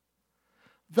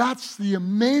 That's the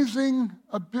amazing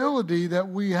ability that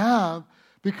we have,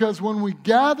 because when we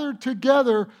gather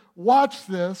together, watch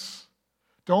this,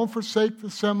 don't forsake the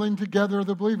assembling together of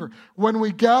the believer. When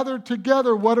we gather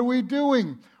together, what are we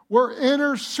doing? We're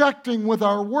intersecting with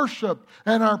our worship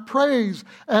and our praise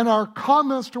and our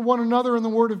comments to one another in the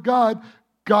Word of God,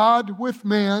 God with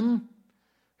man,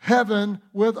 heaven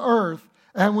with earth,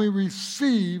 and we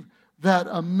receive that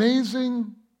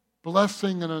amazing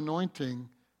blessing and anointing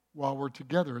while we're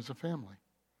together as a family.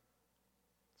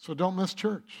 So don't miss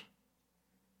church.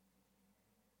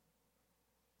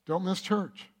 Don't miss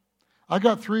church. I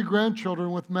got 3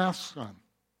 grandchildren with masks on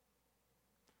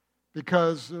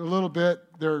because a little bit,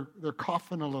 they're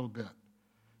coughing a little bit.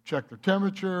 Check their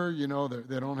temperature,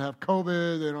 they don't have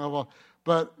COVID, they don't have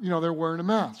but, they're wearing a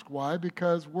mask. Why?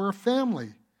 Because we're a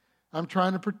family. I'm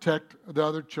trying to protect the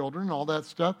other children, all that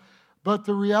stuff. But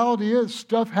the reality is,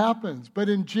 stuff happens. But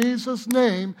in Jesus'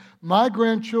 name, my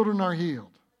grandchildren are healed.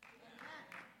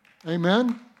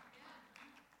 Amen?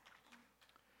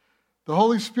 The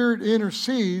Holy Spirit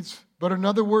intercedes, but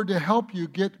another word to help you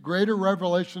get greater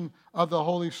revelation of the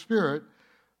Holy Spirit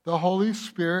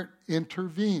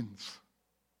intervenes.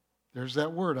 There's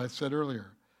that word I said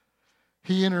earlier.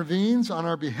 He intervenes on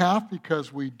our behalf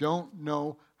because we don't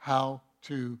know how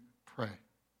to pray.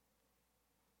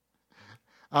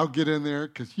 I'll get in there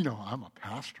because, I'm a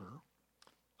pastor.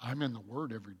 I'm in the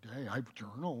Word every day. I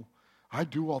journal. I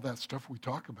do all that stuff we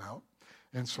talk about.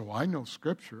 And so I know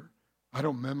Scripture. I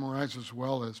don't memorize as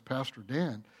well as Pastor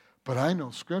Dan, but I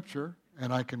know Scripture,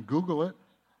 and I can Google it.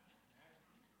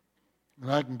 And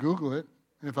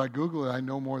if I Google it, I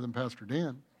know more than Pastor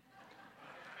Dan.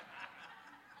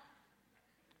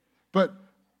 But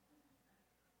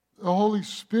the Holy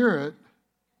Spirit,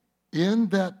 in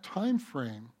that time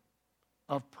frame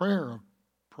of prayer, of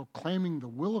proclaiming the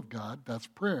will of God, that's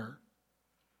prayer,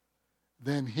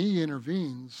 then He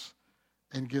intervenes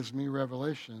and gives me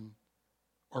revelation,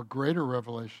 or greater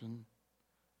revelation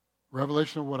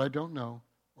of what I don't know,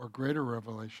 or greater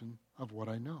revelation of what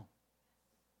I know.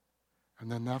 And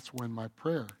then that's when my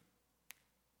prayer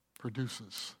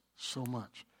produces so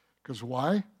much. Because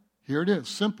why? Here it is,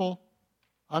 simple.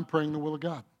 I'm praying the will of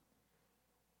God.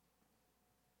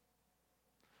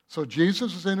 So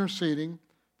Jesus is interceding,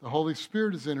 the Holy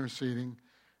Spirit is interceding,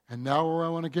 and now where I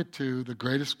want to get to, the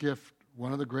greatest gift,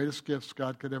 one of the greatest gifts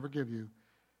God could ever give you,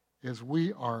 is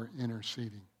we are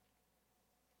interceding.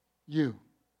 You,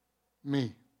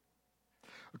 me.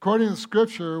 According to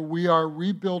Scripture, we are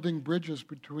rebuilding bridges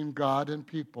between God and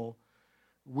people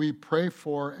we pray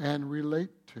for and relate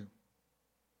to.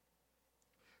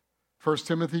 1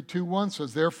 Timothy 2:1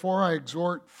 says, therefore I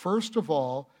exhort first of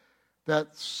all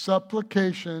that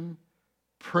supplication,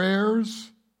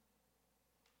 prayers,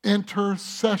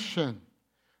 intercession.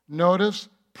 Notice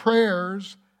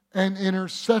prayers and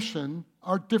intercession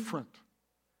are different.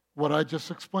 What I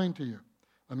just explained to you.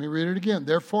 Let me read it again.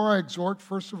 Therefore I exhort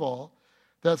first of all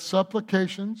that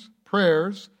supplications,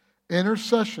 prayers,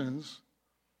 intercessions,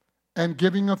 and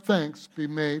giving of thanks be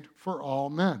made for all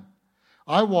men.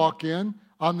 I walk in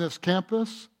on this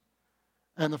campus,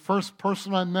 and the first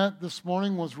person I met this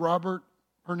morning was Robert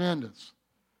Hernandez.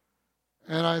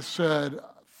 And I said,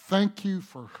 thank you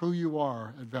for who you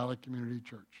are at Valley Community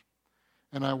Church.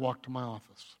 And I walked to my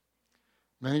office.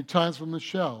 Many times with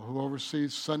Michelle, who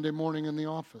oversees Sunday morning in the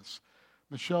office.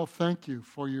 Michelle, thank you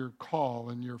for your call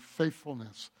and your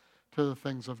faithfulness to the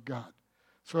things of God.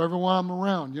 So everyone I'm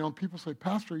around, people say,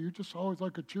 Pastor, you're just always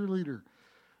like a cheerleader.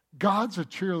 God's a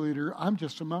cheerleader. I'm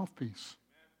just a mouthpiece.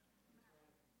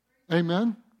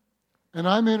 Amen? And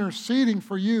I'm interceding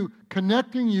for you,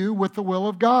 connecting you with the will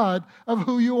of God of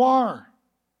who you are.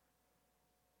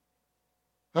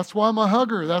 That's why I'm a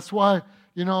hugger. That's why,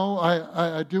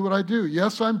 I do what I do.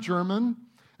 Yes, I'm German.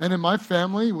 And in my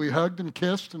family, we hugged and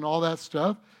kissed and all that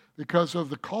stuff because of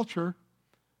the culture.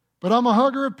 But I'm a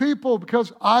hugger of people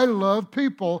because I love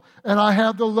people and I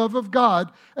have the love of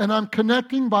God. And I'm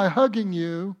connecting by hugging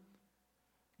you,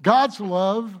 God's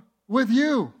love with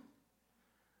you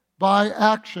by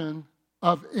action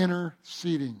of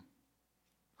interceding.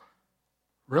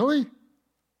 Really?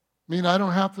 I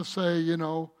don't have to say,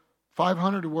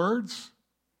 500 words?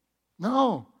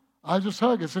 No, I just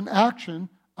hug. It's an action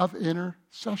of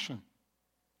intercession.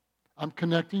 I'm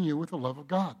connecting you with the love of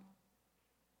God.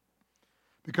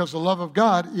 Because the love of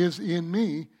God is in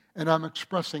me, and I'm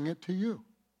expressing it to you.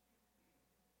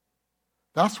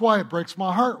 That's why it breaks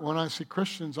my heart when I see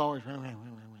Christians always...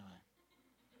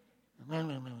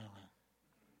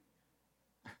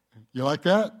 You like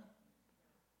that?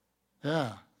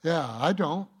 Yeah, I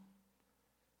don't.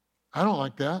 I don't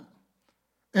like that.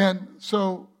 And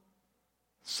so,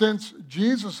 since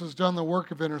Jesus has done the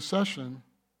work of intercession,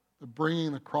 of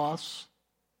bringing the cross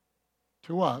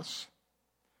to us,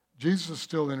 Jesus is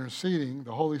still interceding,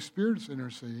 the Holy Spirit is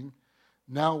interceding,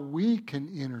 now we can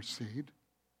intercede.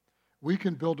 We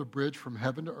can build a bridge from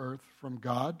heaven to earth, from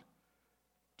God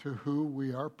to who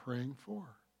we are praying for.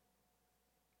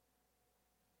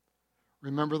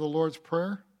 Remember the Lord's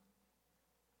Prayer?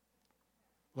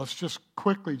 Let's just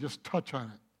quickly touch on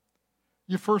it.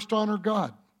 You first honor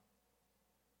God.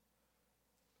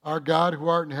 Our God who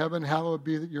art in heaven, hallowed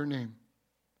be your name.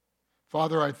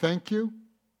 Father, I thank you.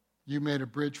 You made a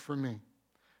bridge for me.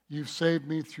 You've saved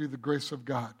me through the grace of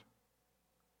God.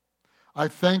 I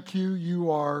thank you.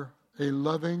 You are a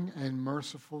loving and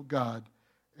merciful God,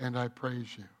 and I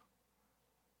praise you.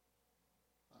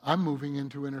 I'm moving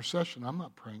into intercession. I'm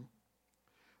not praying.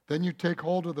 Then you take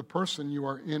hold of the person you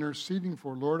are interceding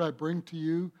for. Lord, I bring to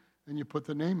you, and you put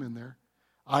the name in there.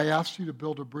 I ask you to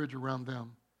build a bridge around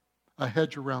them, a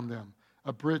hedge around them,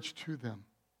 a bridge to them.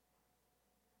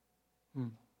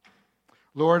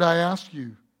 Lord, I ask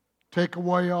you, take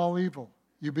away all evil.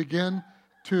 You begin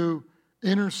to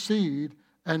intercede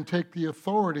and take the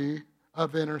authority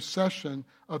of intercession,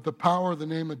 of the power of the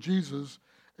name of Jesus,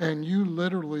 and you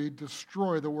literally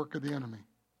destroy the work of the enemy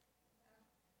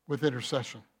with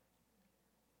intercession.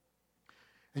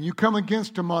 And you come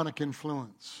against demonic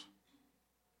influence.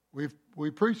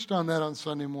 We preached on that on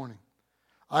Sunday morning.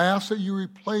 I ask that you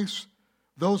replace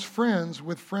those friends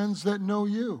with friends that know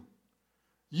you.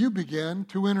 You begin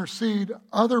to intercede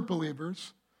other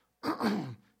believers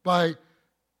by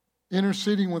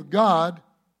interceding with God,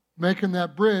 making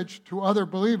that bridge to other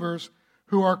believers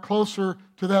who are closer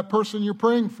to that person you're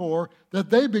praying for, that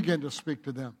they begin to speak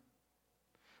to them.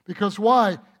 Because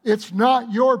why? It's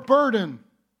not your burden.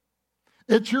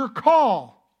 It's your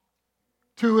call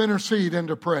to intercede and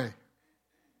to pray.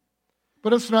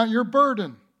 But it's not your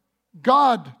burden.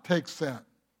 God takes that.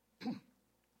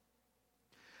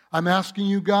 I'm asking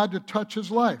you, God, to touch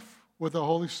his life with the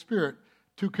Holy Spirit,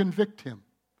 to convict him,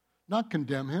 not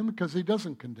condemn him, because he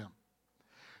doesn't condemn.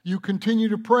 You continue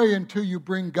to pray until you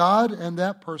bring God and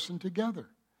that person together.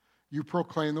 You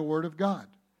proclaim the word of God.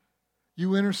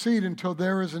 You intercede until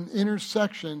there is an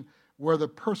intersection where the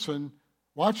person,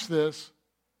 watch this,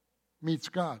 meets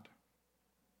God.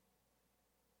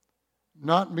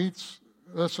 Not meets,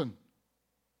 listen,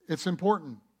 it's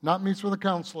important, not meets with a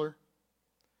counselor,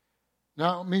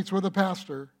 not meets with a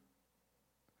pastor.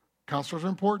 Counselors are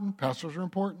important, pastors are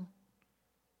important.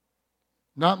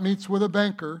 Not meets with a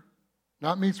banker,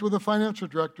 not meets with a financial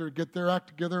director to get their act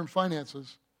together in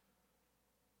finances,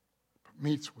 but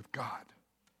meets with God.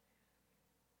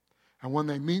 And when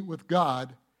they meet with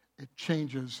God, it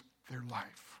changes their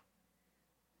life.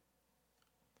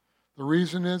 The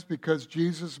reason is because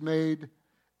Jesus made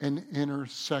an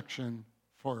intersection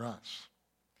for us.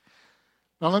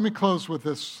 Now let me close with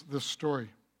this story.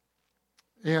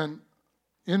 And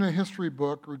in a history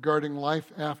book regarding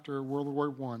life after World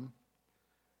War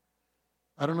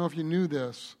I don't know if you knew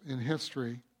this in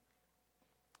history,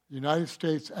 the United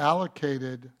States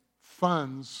allocated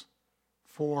funds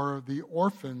for the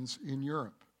orphans in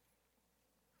Europe.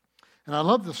 And I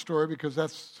love this story because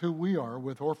that's who we are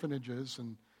with orphanages,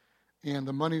 and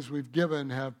the monies we've given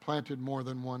have planted more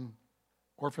than one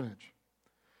orphanage.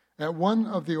 At one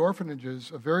of the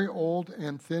orphanages, a very old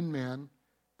and thin man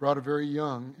brought a very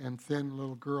young and thin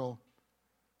little girl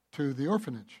to the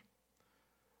orphanage.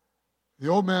 The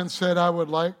old man said, "I would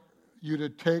like you to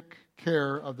take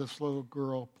care of this little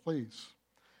girl, please."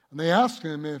 And they asked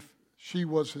him if she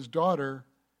was his daughter,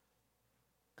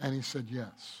 and he said,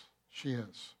 yes, she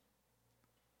is.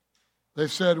 They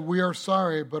said, "We are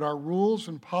sorry, but our rules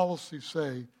and policies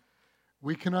say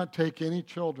we cannot take any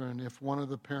children if one of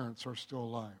the parents are still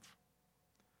alive."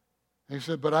 And he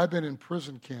said, "But I've been in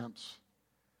prison camps,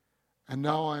 and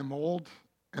now I'm old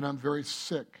and I'm very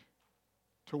sick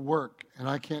to work, and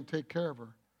I can't take care of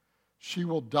her. She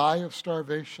will die of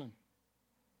starvation."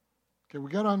 Okay, we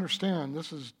got to understand,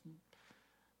 this is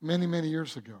many, many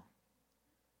years ago.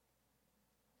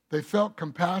 They felt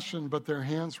compassion, but their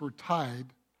hands were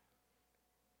tied,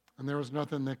 and there was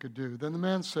nothing they could do. Then the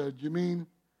man said, "You mean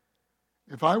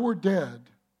if I were dead,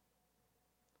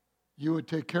 you would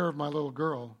take care of my little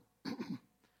girl,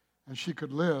 and she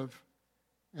could live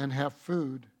and have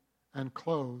food and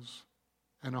clothes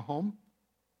and a home?"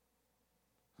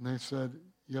 And they said,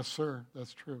 "Yes, sir,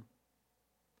 that's true."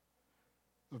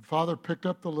 The father picked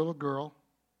up the little girl,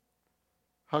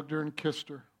 hugged her and kissed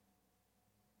her,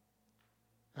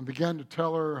 and began to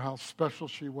tell her how special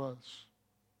she was.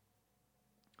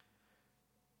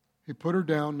 He put her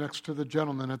down next to the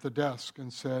gentleman at the desk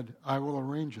and said, "I will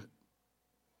arrange it."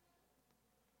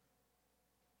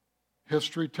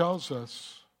 History tells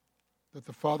us that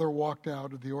the father walked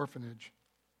out of the orphanage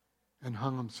and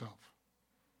hung himself.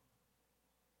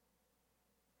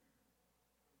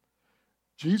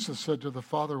 Jesus said to the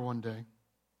father one day,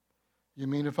 "You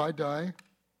mean if I die,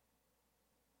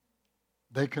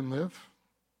 they can live?"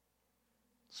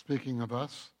 Speaking of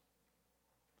us.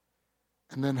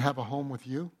 "And then have a home with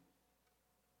you?"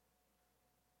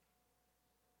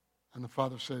 And the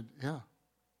father said, "Yeah."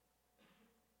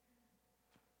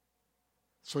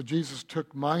 So Jesus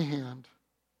took my hand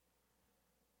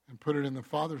and put it in the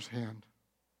Father's hand,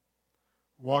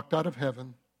 walked out of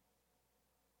heaven,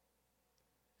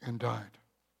 and died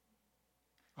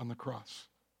on the cross.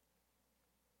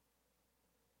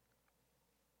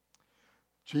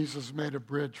 Jesus made a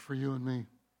bridge for you and me.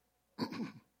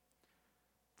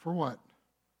 For what?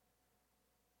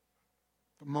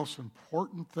 The most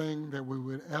important thing that we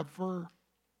would ever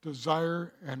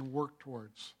desire and work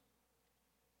towards: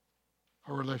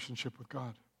 a relationship with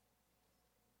God.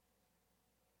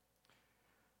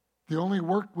 The only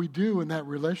work we do in that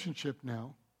relationship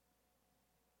now,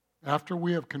 after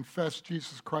we have confessed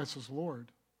Jesus Christ as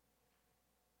Lord,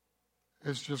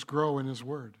 is just grow in His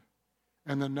Word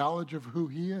and the knowledge of who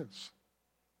He is.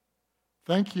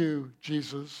 Thank you,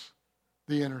 Jesus,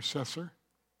 the intercessor.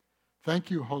 Thank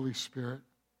you, Holy Spirit,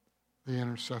 the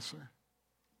intercessor.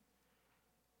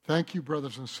 Thank you,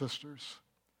 brothers and sisters,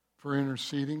 for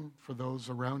interceding for those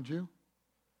around you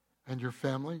and your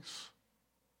families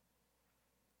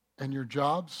and your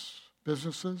jobs,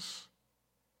 businesses,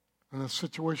 and the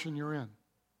situation you're in.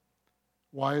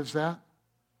 Why is that?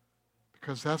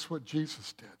 Because that's what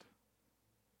Jesus did.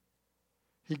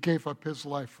 He gave up His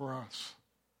life for us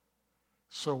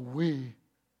so we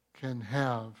can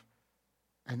have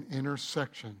an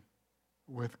intersection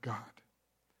with God.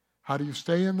 How do you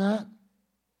stay in that?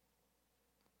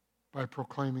 By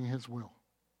proclaiming His will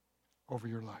over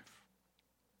your life.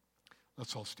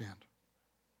 Let's all stand.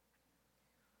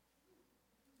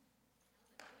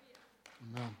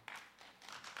 Amen.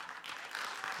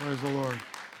 Praise the Lord.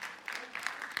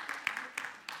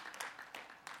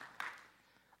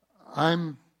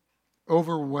 I'm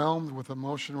overwhelmed with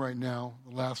emotion right now,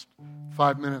 the last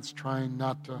 5 minutes trying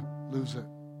not to lose it.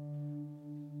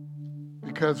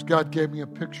 Because God gave me a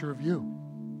picture of you.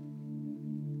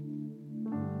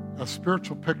 A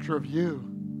spiritual picture of you,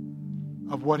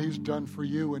 of what He's done for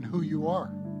you and who you are.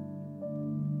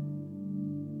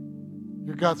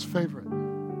 You're God's favorite.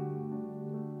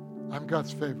 I'm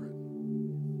God's favorite.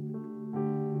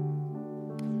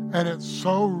 And it's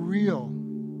so real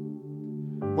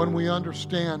when we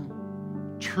understand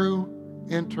true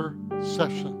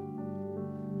intercession.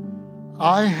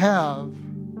 I have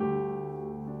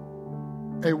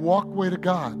a walkway to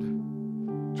God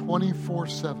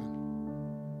 24/7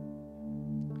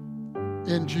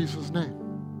 in Jesus' name.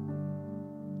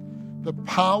 The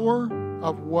power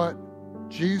of what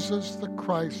Jesus the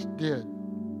Christ did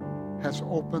has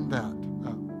opened that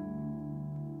up.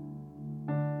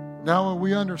 Now when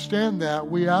we understand that,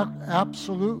 we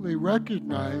absolutely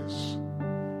recognize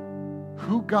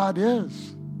who God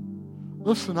is.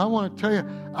 Listen, I want to tell you,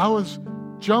 I was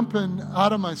jumping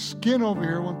out of my skin over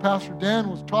here when Pastor Dan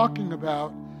was talking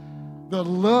about the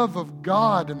love of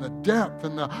God and the depth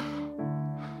and the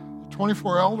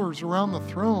 24 elders around the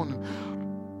throne.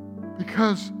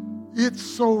 Because it's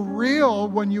so real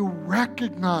when you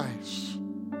recognize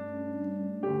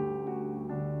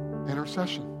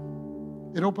intercession.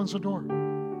 It opens a door.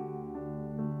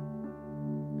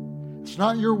 It's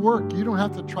not your work. You don't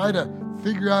have to try to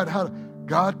figure out how to.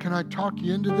 God, can I talk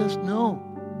you into this? No.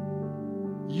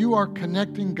 You are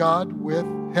connecting God with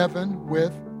heaven,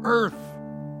 with earth.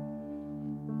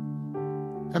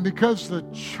 And because the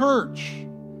church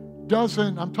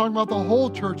doesn't, I'm talking about the whole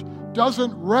church,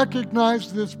 doesn't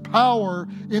recognize this power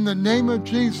in the name of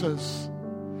Jesus,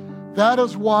 that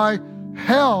is why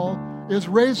hell is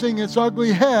raising its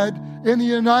ugly head in the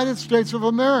United States of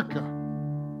America.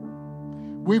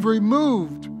 We've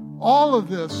removed all of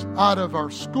this out of our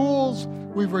schools.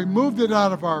 We've removed it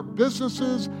out of our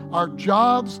businesses, our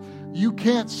jobs. You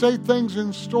can't say things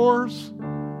in stores.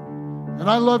 And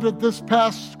I loved it this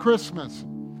past Christmas.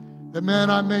 That, man,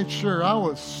 I made sure I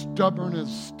was stubborn as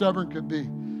stubborn could be.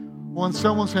 When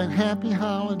someone said, Happy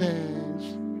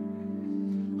Holidays,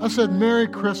 I said, Merry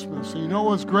Christmas. And you know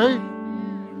what was great?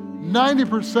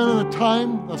 90% of the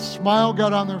time, a smile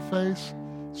got on their face,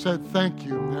 said, Thank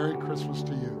you, Merry Christmas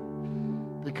to you.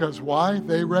 Because why?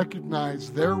 They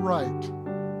recognize their right,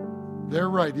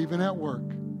 even at work,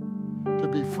 to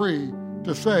be free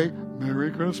to say,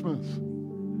 Merry Christmas.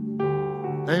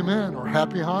 Amen. Or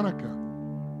Happy Hanukkah.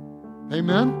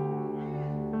 Amen?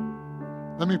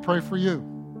 Let me pray for you.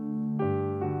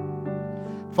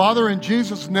 Father, in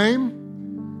Jesus' name,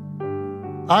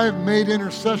 I have made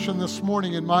intercession this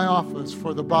morning in my office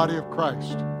for the body of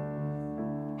Christ.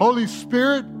 Holy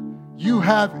Spirit, you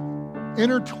have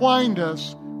intertwined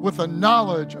us with a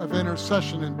knowledge of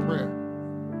intercession and prayer.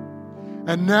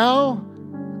 And now,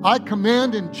 I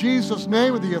command in Jesus'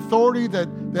 name, with the authority that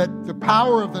the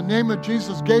power of the name of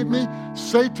Jesus gave me,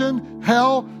 Satan,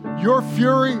 hell, your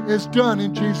fury is done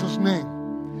in Jesus' name.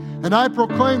 And I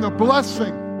proclaim the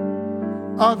blessing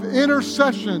of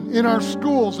intercession in our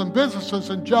schools and businesses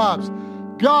and jobs.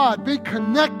 God, be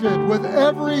connected with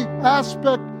every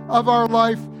aspect of our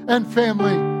life and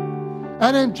family.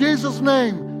 And in Jesus'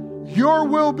 name, your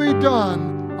will be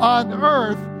done on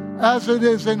earth as it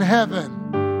is in heaven.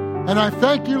 And I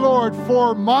thank you, Lord,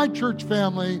 for my church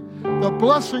family, the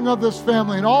blessing of this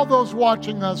family, and all those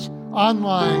watching us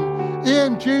online.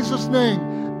 In Jesus'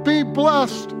 name, be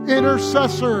blessed,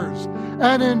 intercessors,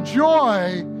 and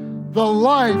enjoy the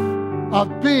life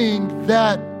of being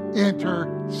that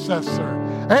intercessor.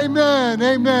 Amen.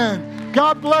 Amen.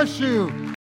 God bless you.